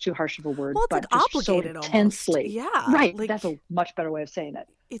desperate's too harsh of a word. Well, it's but like just obligated so intensely. Almost. Yeah. Right. Like, that's a much better way of saying it.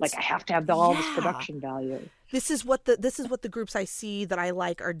 Like I have to have all this production value. This is what the groups I see that I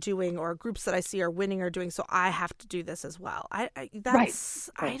like are doing, or groups that I see are winning are doing. So I have to do this as well. I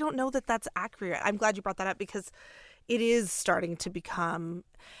don't know that that's accurate. I'm glad you brought that up because it is starting to become,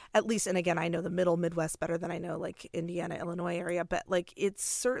 at least, and again, I know the middle Midwest better than I know like Indiana, Illinois area, but like it's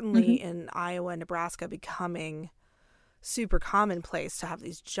certainly in Iowa, Nebraska becoming super commonplace to have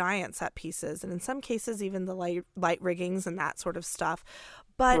these giant set pieces, and in some cases even the light riggings and that sort of stuff.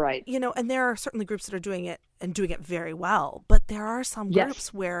 But and there are certainly groups that are doing it and doing it very well, but there are some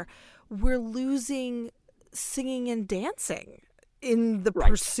groups where we're losing singing and dancing in the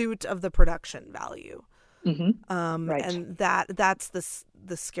pursuit of the production value. And that's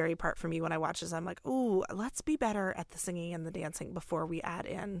the scary part for me when I watch this. I'm like, ooh, let's be better at the singing and the dancing before we add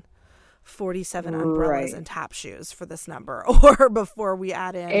in 47 umbrellas and tap shoes for this number, or before we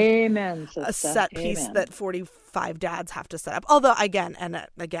add in a set piece that 45 dads have to set up. Although again,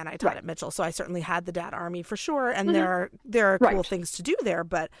 I taught at Mitchell, so I certainly had the dad army for sure, and there are cool things to do there,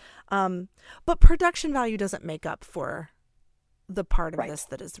 but production value doesn't make up for the part of this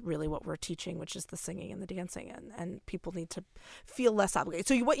that is really what we're teaching, which is the singing and the dancing, and people need to feel less obligated.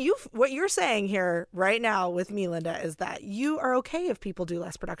 So what you're saying here right now with me, Linda, is that you are okay if people do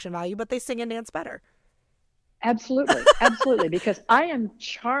less production value, but they sing and dance better. Absolutely, because I am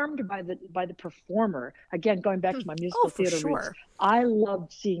charmed by the performer. Again, going back to my musical theater roots, I love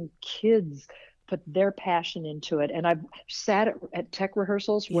seeing kids put their passion into it, and I've sat at tech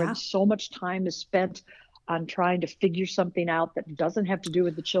rehearsals where so much time is spent on trying to figure something out that doesn't have to do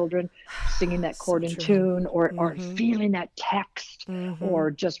with the children singing that chord and tune, or feeling that text,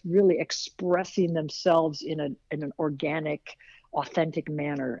 or just really expressing themselves in an organic, authentic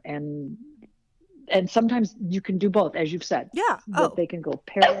manner. And sometimes you can do both, as you've said. Yeah. That they can go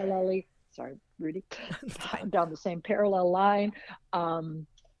parallelly. Sorry, Rudy. Down the same parallel line.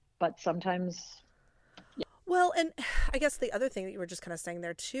 But sometimes. Yeah. Well, and I guess the other thing that you were just kind of saying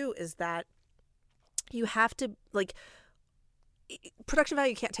there too is that you have to, like, production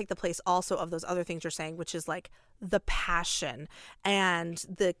value can't take the place also of those other things you're saying, which is like the passion and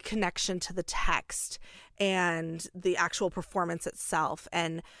the connection to the text and the actual performance itself.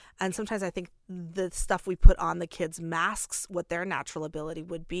 And sometimes I think the stuff we put on the kids masks what their natural ability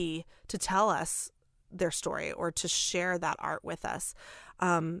would be to tell us their story or to share that art with us.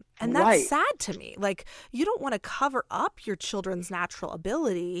 And that's Right. sad to me. Like, you don't want to cover up your children's natural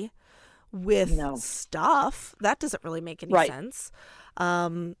ability with No. stuff. That doesn't really make any Right. sense.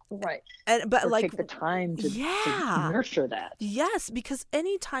 Right. But Or like, take the time to yeah. nurture that. yes, because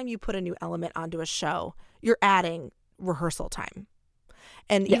anytime you put a new element onto a show, you're adding rehearsal time.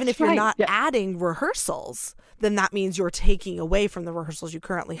 And even Yes, if you're right, not yeah. adding rehearsals, then that means you're taking away from the rehearsals you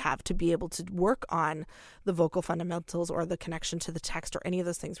currently have to be able to work on the vocal fundamentals or the connection to the text or any of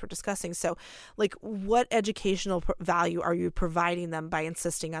those things we're discussing. So, like, what educational value are you providing them by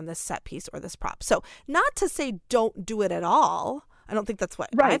insisting on this set piece or this prop? So, not to say don't do it at all. I don't think that's what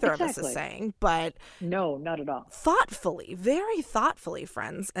Right, either of us exactly. is saying, but No, not at all. thoughtfully, very thoughtfully,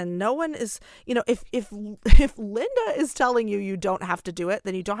 friends. And no one is, if Linda is telling you don't have to do it,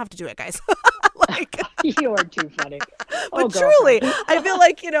 then you don't have to do it, guys. Like, You are too funny. but Oh, truly, girlfriend. I feel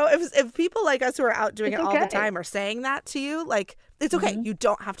like, if people like us who are out doing It's it all the okay. time are saying that to you, like, it's okay. You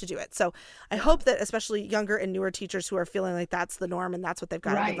don't have to do it. So I hope that especially younger and newer teachers who are feeling like that's the norm and that's what they've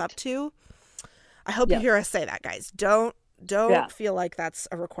got to live Right. up to, I hope you Yes. hear us say that, guys. Don't Yeah. feel like that's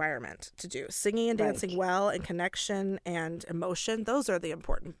a requirement to do. Singing and dancing Right. well and connection and emotion, those are the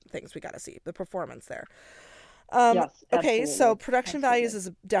important things we got to see, the performance there. Yes, Okay, so absolutely. production values is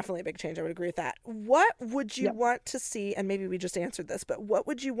definitely a big change. I would agree with that. What would you Yep. want to see, and maybe we just answered this, but what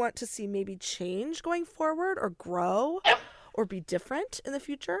would you want to see maybe change going forward or grow or be different in the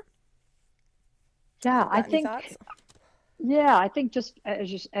future? Yeah, I Got any think. thoughts? Yeah, I think just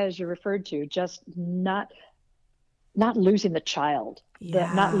as you referred to, just not losing the child,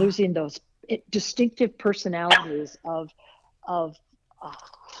 not Yeah. losing those distinctive personalities of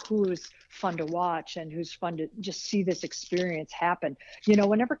who's fun to watch and who's fun to just see this experience happen.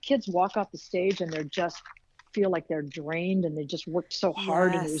 Whenever kids walk off the stage and they're just feel like they're drained and they just worked so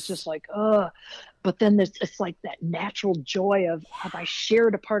hard and it was Yes. just like, but then it's like that natural joy of I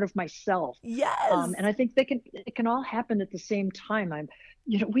shared a part of myself. Yes. And I think it can all happen at the same time.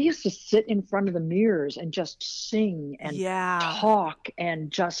 We used to sit in front of the mirrors and just sing and yeah. talk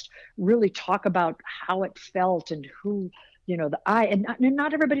and just really talk about how it felt and who, and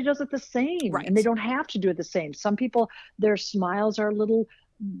not everybody does it the same, Right. and they don't have to do it the same. Some people, their smiles are a little,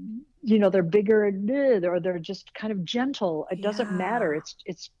 they're bigger or they're just kind of gentle. It doesn't matter.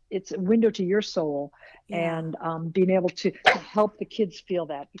 Yeah. It's a window to your soul, Yeah. and being able to help the kids feel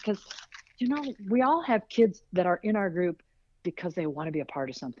that, because we all have kids that are in our group because they want to be a part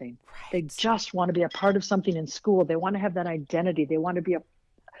of something. They Right. just want to be a part of something in school. They want to have that identity. They want to be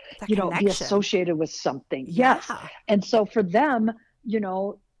That be connection. associated with something. Yeah. Yes. And so for them,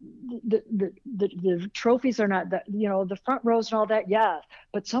 the trophies are not that, the front rows and all that. Yeah.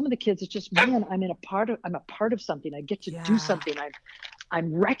 But some of the kids, it's just, man, I'm a part of something. I get to Yeah. do something.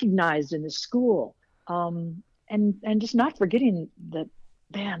 I'm recognized in the school. And just not forgetting that,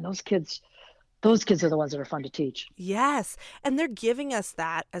 man, those kids are the ones that are fun to teach. Yes. And they're giving us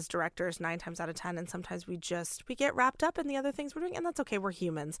that as directors 9 times out of 10. And sometimes we get wrapped up in the other things we're doing. And that's okay. We're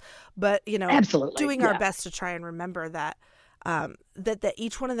humans. But, Absolutely. doing our Yeah. best to try and remember that, that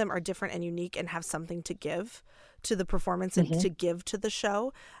each one of them are different and unique and have something to give to the performance and to give to the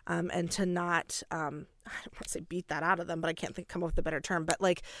show, and to not, I don't want to say beat that out of them, but I can't come up with a better term, but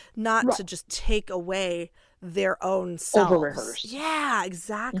like not Right. to just take away their own selves. Over-rehearse. Yeah,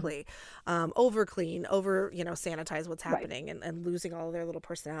 exactly. Over clean, sanitize what's happening and losing all of their little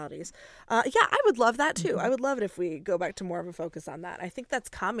personalities. Yeah, I would love that too. I would love it if we go back to more of a focus on that. I think that's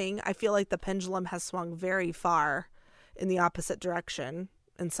coming. I feel like the pendulum has swung very far in the opposite direction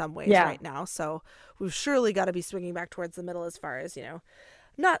in some ways right now. So we've surely got to be swinging back towards the middle as far as,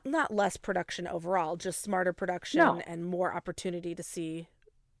 not less production overall, just smarter production and more opportunity to see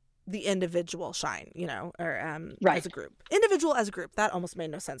the individual shine, or as a group. Individual as a group. That almost made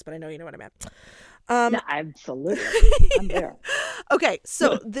no sense, but I know you know what I meant. No, absolutely. I'm there. Okay,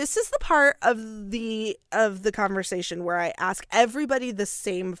 so this is the part of the conversation where I ask everybody the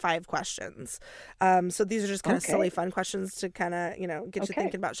same 5 questions. So these are just kind of silly, fun questions to kind of get you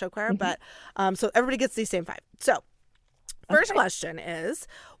thinking about show choir. But so everybody gets these same 5. So first question is,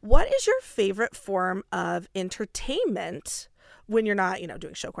 what is your favorite form of entertainment when you're not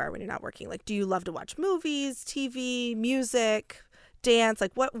doing show choir, when you're not working? Like, do you love to watch movies, TV, music, dance?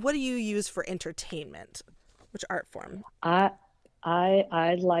 Like, what do you use for entertainment? Which art form?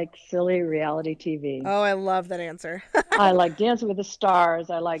 I like silly reality TV. Oh, I love that answer. I like Dancing with the Stars.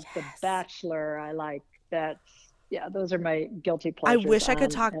 I like The Yes. Bachelor. I like that. Yeah, those are my guilty I pleasures wish I could on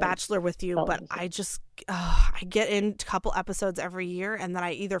talk Bachelor with you, but television. I just I get in a couple episodes every year and then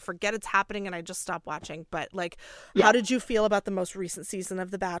I either forget it's happening and I just stop watching. But like, how Yeah. did you feel about the most recent season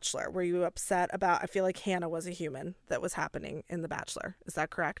of The Bachelor? Were you upset about? I feel like Hannah was a human that was happening in The Bachelor. Is that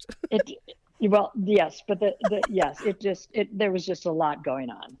correct? It well, yes, but the yes, there was just a lot going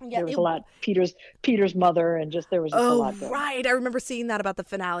on. Yeah, There was it- a lot. Peter's mother, and just there was just a Oh, lot going on. right. I remember seeing that about the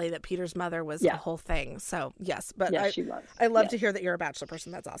finale that Peter's mother was a Yeah. whole thing. So yes, but Yes, she was. I love Yes. to hear that you're a Bachelor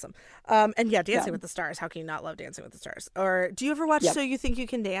person. That's awesome. And yeah, Dancing Yeah. with the Stars. How can you not love Dancing with the Stars? Or do you ever watch Yep. So You Think You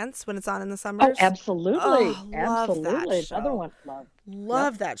Can Dance when it's on in the Oh, summers? absolutely, Oh, love that absolutely. show. Another one. Love.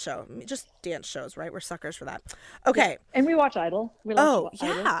 Love that show. I mean, just dance shows, right? We're suckers for that. Okay. And we watch Idol. We Oh, watch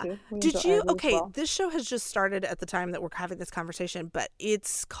Idol, yeah. too. We Did enjoy you? Idol as Okay, well. this show has just started at the time that we're having this conversation, but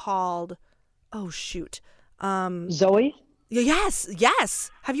it's called, oh, shoot. Zoe, Yes,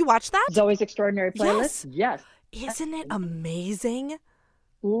 yes. Have you watched that? Zoe's Extraordinary Playlist. Yes. Isn't it amazing?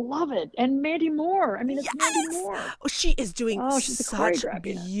 Love it. And Mandy Moore. I mean, it's Mandy Yes! Moore. Oh, she is doing Oh, she's the such choreography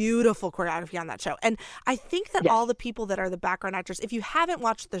in it. beautiful choreography on that show. And I think that Yes. all the people that are the background actors, if you haven't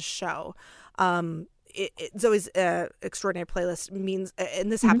watched the show, Zoe's Extraordinary Playlist means, and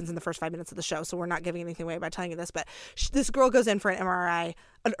this happens in the first 5 minutes of the show, so we're not giving anything away by telling you this, but this girl goes in for an MRI,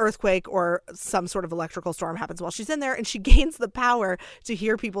 an earthquake or some sort of electrical storm happens while she's in there, and she gains the power to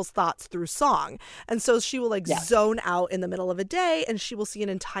hear people's thoughts through song. And so she will like Yeah. zone out in the middle of a day, and she will see an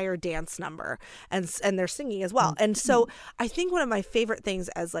entire dance number, and they're singing as well. And so I think one of my favorite things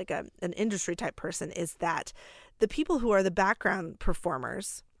as like an industry type person is that the people who are the background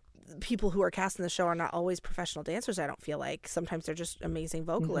performers, people who are cast in the show, are not always professional dancers. I don't feel like sometimes they're just amazing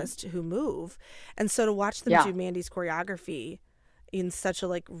vocalists who move. And so to watch them Yeah. do Mandy's choreography in such a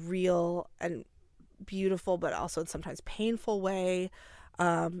like real and beautiful, but also sometimes painful way,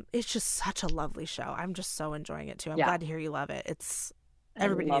 it's just such a lovely show. I'm just so enjoying it too. I'm Yeah. glad to hear you love it. It's I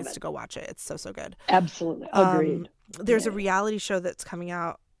everybody love needs it. to go watch it. It's so good. Absolutely. Agreed. There's a Yeah. reality show that's coming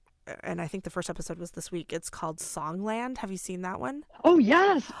out, and I think the first episode was this week. It's called Songland. Have you seen that one? Oh,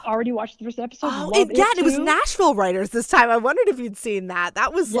 yes. Already watched the first episode. Oh, Love it was too. Nashville Writers this time. I wondered if you'd seen that.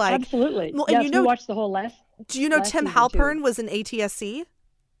 That was Yeah, like, absolutely. well, and Yes, you know- we watched the whole last. do you know last Tim season, too. Halpern was in ATSC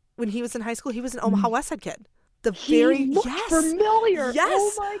when he was in high school? He was an Omaha West Side Kid. The He very looked yes. familiar. Yes.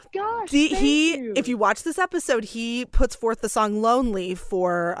 Oh my gosh. The, thank he, you. if you watch this episode, he puts forth the song "Lonely"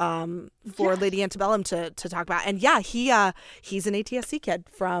 for Yes. Lady Antebellum to talk about, and yeah, he's an ATSC kid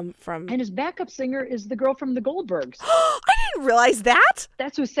from. And his backup singer is the girl from the Goldbergs. I didn't realize that.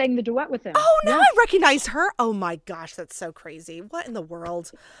 That's who sang the duet with him. Oh, now Yes. I recognize her. Oh my gosh, that's so crazy. What in the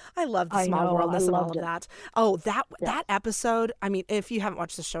world? I love the I small know, worldness I of all loved of it. that. Oh, that Yeah. episode. I mean, if you haven't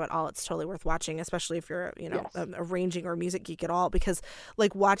watched the show at all, it's totally worth watching, especially if you're, Yes. arranging or music geek at all, because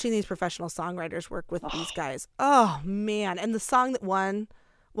like watching these professional songwriters work with these guys. Oh man. And the song that won,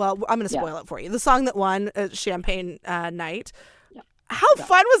 well, I'm going to Yeah. spoil it for you. The song that won Champagne Night. Yeah. How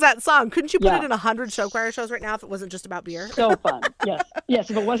fun was that song? Couldn't you put Yeah. it in 100 show choir shows right now if it wasn't just about beer? So fun. Yes. Yes.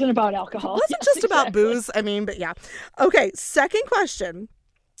 If it wasn't about alcohol. It wasn't Yes, just about exactly. booze. I mean, but yeah. Okay, second question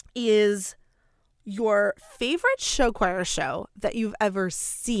is your favorite show choir show that you've ever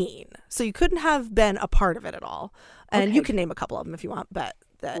seen. So you couldn't have been a part of it at all. And you Okay. can name a couple of them if you want, but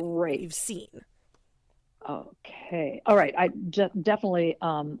that Great. you've seen. Okay. All right. I definitely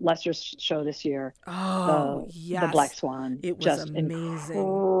Lester's show this year. Oh, the, yes. The Black Swan. It was just amazing.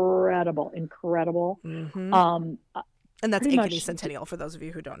 Incredible. Mhm. And that's pretty Ankeny much- Centennial for those of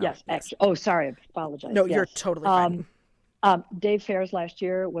you who don't know. Yes. Actually. Oh, sorry. I apologize. No, Yes. you're totally fine. Dave Fair's last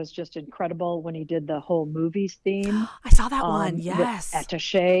year was just incredible when he did the whole movies theme. I saw that one. with Yes.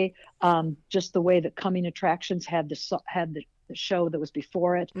 Attaché. Just the way that Coming Attractions had the show that was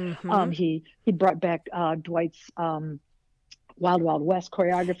before it. Mhm. He brought back Dwight's Wild Wild West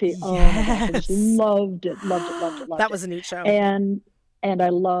choreography. Oh my gosh, I just Yes. loved it. That was a neat show. and I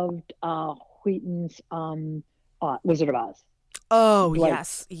loved Wheaton's Wizard of Oz. Oh,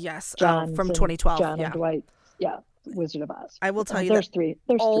 Dwight yes. John From 2012. John yeah. and Dwight. Yeah, Wizard of Oz. I will tell you there's that three.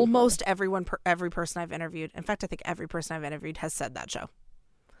 There's three. almost every person I've interviewed, in fact, I think every person I've interviewed has said that show.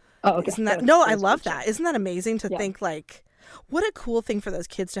 Oh, okay. Isn't that That's- no? I that's love good that. Isn't that amazing to Yeah. think like, what a cool thing for those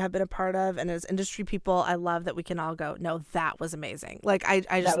kids to have been a part of? And as industry people, I love that we can all go, no, that was amazing. Like I just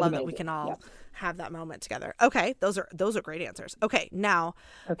was love that we amazing. can all Yeah. have that moment together. Okay, those are great answers. Okay, now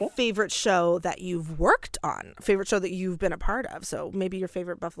Okay. favorite show that you've worked on, favorite show that you've been a part of. So maybe your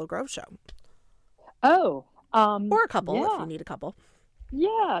favorite Buffalo Grove show, Oh, or a couple if yeah. you need a couple.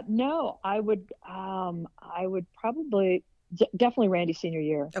 Yeah, no, I would probably definitely Randy's senior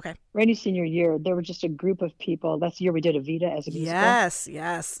year. Okay. Randy's senior year, there were just a group of people. That's the year we did Evita as a musical. Yes,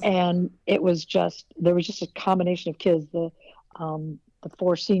 yes. And there was just a combination of kids. The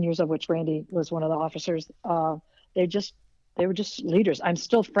four seniors, of which Randy was one of the officers. They were just leaders. I'm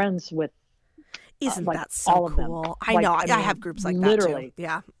still friends with Isn't like that so all of them. cool? I Like, know. I I mean, have groups like literally. that too.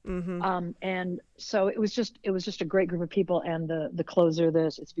 Yeah. Mm-hmm. And so it was just a great group of people. And the closer,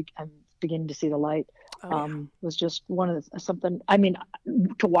 I'm beginning to see the light. Oh, yeah. Was just something. I mean,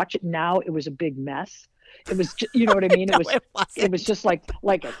 to watch it now, it was a big mess. It was, you know what I mean? No, it was wasn't. just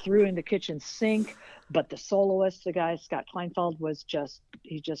like a threw in the kitchen sink. But the soloist, the guy Scott Kleinfeld,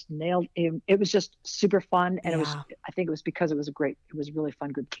 he just nailed him. It was just super fun, and Yeah. I think it was because it was a really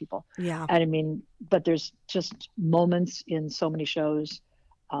fun group of people. Yeah. And I mean, but there's just moments in so many shows.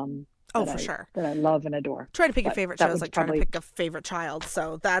 For sure. That I love and adore. Trying to pick a But favorite that show is was like trying to probably- pick a favorite child.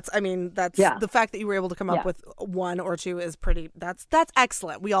 So that's Yeah. the fact that you were able to come up Yeah. with one or two is that's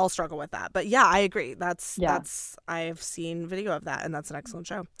excellent. We all struggle with that. But yeah, I agree. I've seen video of that, and that's an excellent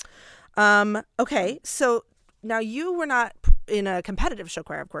show. Okay. So now you were not in a competitive show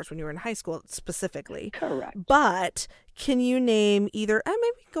choir, of course, when you were in high school specifically. Correct. But can you name either, and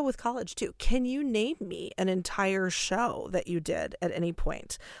maybe we can go with college too. Can you name me an entire show that you did at any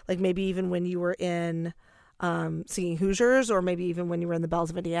point? Like maybe even when you were in singing Hoosiers, or maybe even when you were in the Bells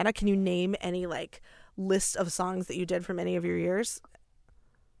of Indiana. Can you name any like list of songs that you did from any of your years?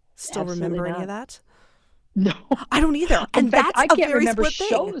 Still Absolutely remember any not. of that? No. I don't either. In And fact, that's I a can't very remember split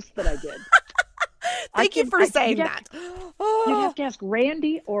thing. shows that I did. Thank you for saying that. You'd have to ask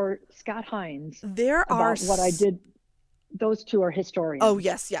Randy or Scott Hines There are about what I did. Those two are historians. Oh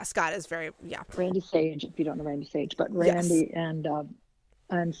yes, Scott is very Randy Sage, if you don't know Randy Sage, but Yes. Randy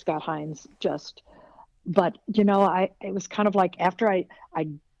and Scott Hines just. But it was kind of like after I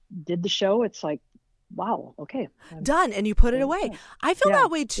did the show, it's like, wow, okay, done, and you put it away. I feel Yeah,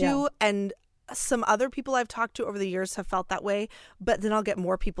 that way too, and some other people I've talked to over the years have felt that way. But then I'll get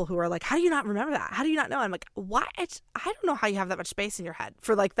more people who are like, "How do you not remember that? How do you not know?" I'm like, "What? I don't know how you have that much space in your head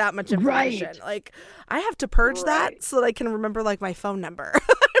for like that much information. Right. Like, I have to purge that Right. so that I can remember like my phone number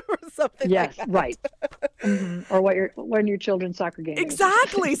or something Yes, like that." right. Mm-hmm. Or when your children's soccer game is.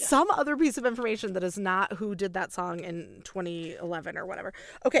 Exactly. Some other piece of information that is not who did that song in 2011 or whatever.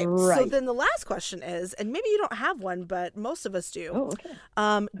 Okay. So Right. then the last question is, and maybe you don't have one, but most of us do. Oh,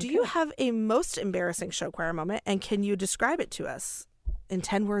 okay. Do you have a most embarrassing show choir moment, and can you describe it to us in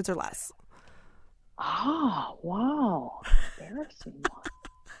 10 words or less? Oh, wow. Embarrassing one.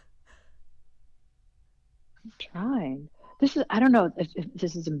 I'm trying. I don't know if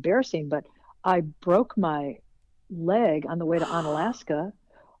this is embarrassing, but I broke my leg on the way to Onalaska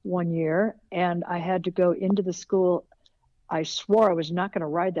one year, and I had to go into the school. I swore I was not going to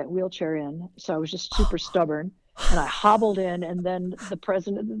ride that wheelchair in, so I was just super stubborn. And I hobbled in, and then the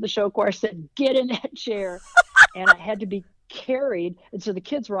president of the show choir said, "Get in that chair." And I had to be carried. And so the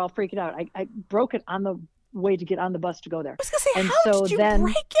kids were all freaking out. I broke it on the way to get on the bus to go there. I was going to say, And how so did you then-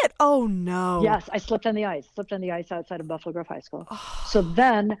 break it? Oh, no. Yes, I slipped on the ice outside of Buffalo Grove High School. So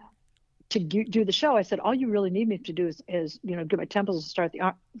then to do the show, I said, all you really need me to do is get my temples and start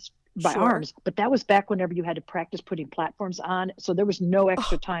by Sure. arms. But that was back whenever you had to practice putting platforms on. So there was no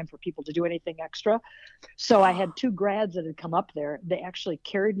extra time for people to do anything extra. So I had two grads that had come up there. They actually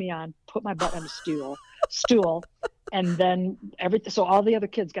carried me on, put my butt on a stool, and then so all the other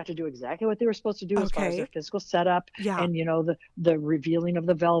kids got to do exactly what they were supposed to do as far as Okay. their physical setup Yeah. and the revealing of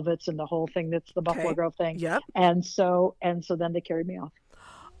the velvets and the whole thing that's the Buffalo Okay. Grove thing. Yep. And so then they carried me off.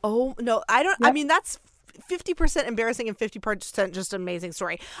 Oh, no, I don't. I Yep. mean, that's 50% embarrassing and 50% just amazing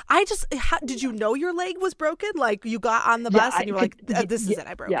story. Did you know your leg was broken? Like you got on the Yeah, bus and you were like, this is it,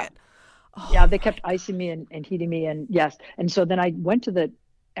 I broke yeah. it. Yeah, they kept icing me and heating me, and yes. And so then I went to the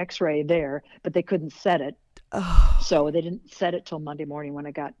x-ray there, but they couldn't set it. Oh. So they didn't set it till Monday morning when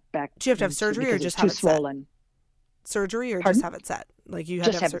I got back. Do you have to have surgery or because just it's have too it set? swollen? Surgery or Pardon? just have it set? Like you had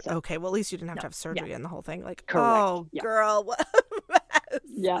Just to have have it set. Okay, well at least you didn't have to No, have surgery in the whole thing. Like, Correct. oh, Yeah. girl, what a mess.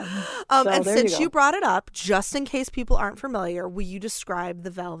 Yeah. And So there since you you go. brought it up, just in case people aren't familiar, will you describe the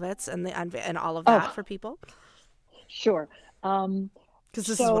velvets and and all of that for people? Sure. Because this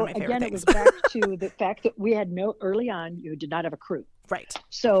is So one of my favorite again, things. it was back to the fact that we had early on, you did not have a crew. Right.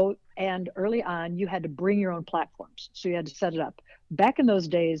 So, and early on, you had to bring your own platforms. So you had to set it up. Back in those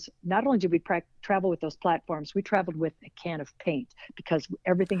days, not only did we travel with those platforms, we traveled with a can of paint because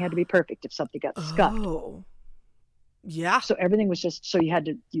everything had to be perfect if something got scuffed. Oh. Yeah. So everything was so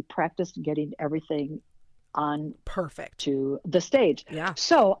you practiced getting everything on Perfect. to the stage. Yeah.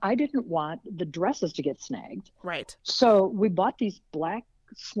 So I didn't want the dresses to get snagged. Right. So we bought these black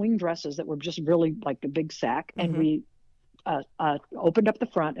swing dresses that were just really like a big sack, and Mhm. we opened up the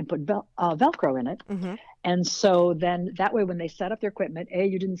front and put Velcro in it. Mm-hmm. And so then that way, when they set up their equipment, A,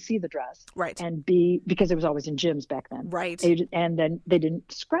 you didn't see the dress. Right. And B, because it was always in gyms back then. Right. And then they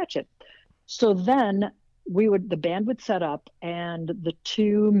didn't scratch it. So then the band would set up, and the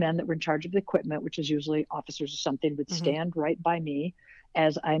two men that were in charge of the equipment, which is usually officers or something, would stand right by me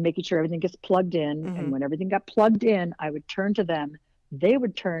as I'm making sure everything gets plugged in. And when everything got plugged in, I would turn to them. They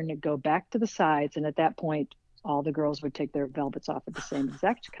would turn and go back to the sides. And at that point, all the girls would take their velvets off at the same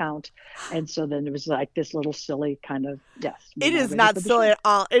exact count. And so then it was like this little silly kind of, yes. It is not silly at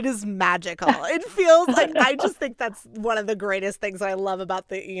all. It is magical. It feels like, I just think that's one of the greatest things I love about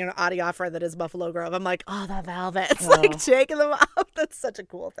the, audiographer that is Buffalo Grove. I'm like, oh, the velvets, like taking them off. That's such a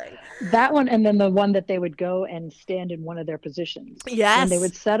cool thing. That one, and then the one that they would go and stand in one of their positions. Yes. And they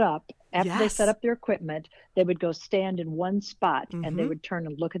would set up. After they set up their equipment, they would go stand in one spot, and they would turn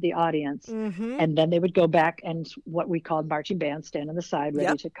and look at the audience. And then they would go back and what we called marching band, stand on the side,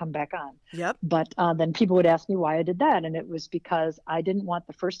 ready to come back on. Yep. But then people would ask me why I did that. And it was because I didn't want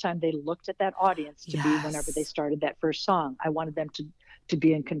the first time they looked at that audience to be whenever they started that first song. I wanted them to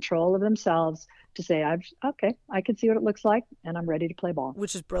be in control of themselves, to say, okay, I can see what it looks like, and I'm ready to play ball.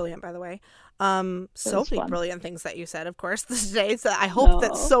 Which is brilliant, by the way. So many brilliant things that you said, of course, today. So I hope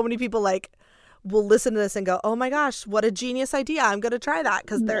that so many people will listen to this and go, oh my gosh, what a genius idea. I'm going to try that,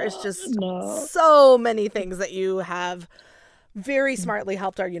 because there is just so many things that you have very smartly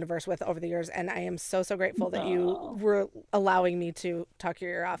helped our universe with over the years. And I am so, so grateful that you were allowing me to talk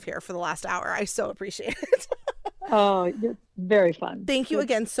your ear off here for the last hour. I so appreciate it. Oh, it's very fun. Thank you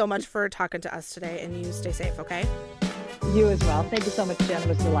again so much for talking to us today, and you stay safe, okay? You as well. Thank you so much, Jen. It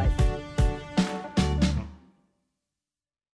was a delight.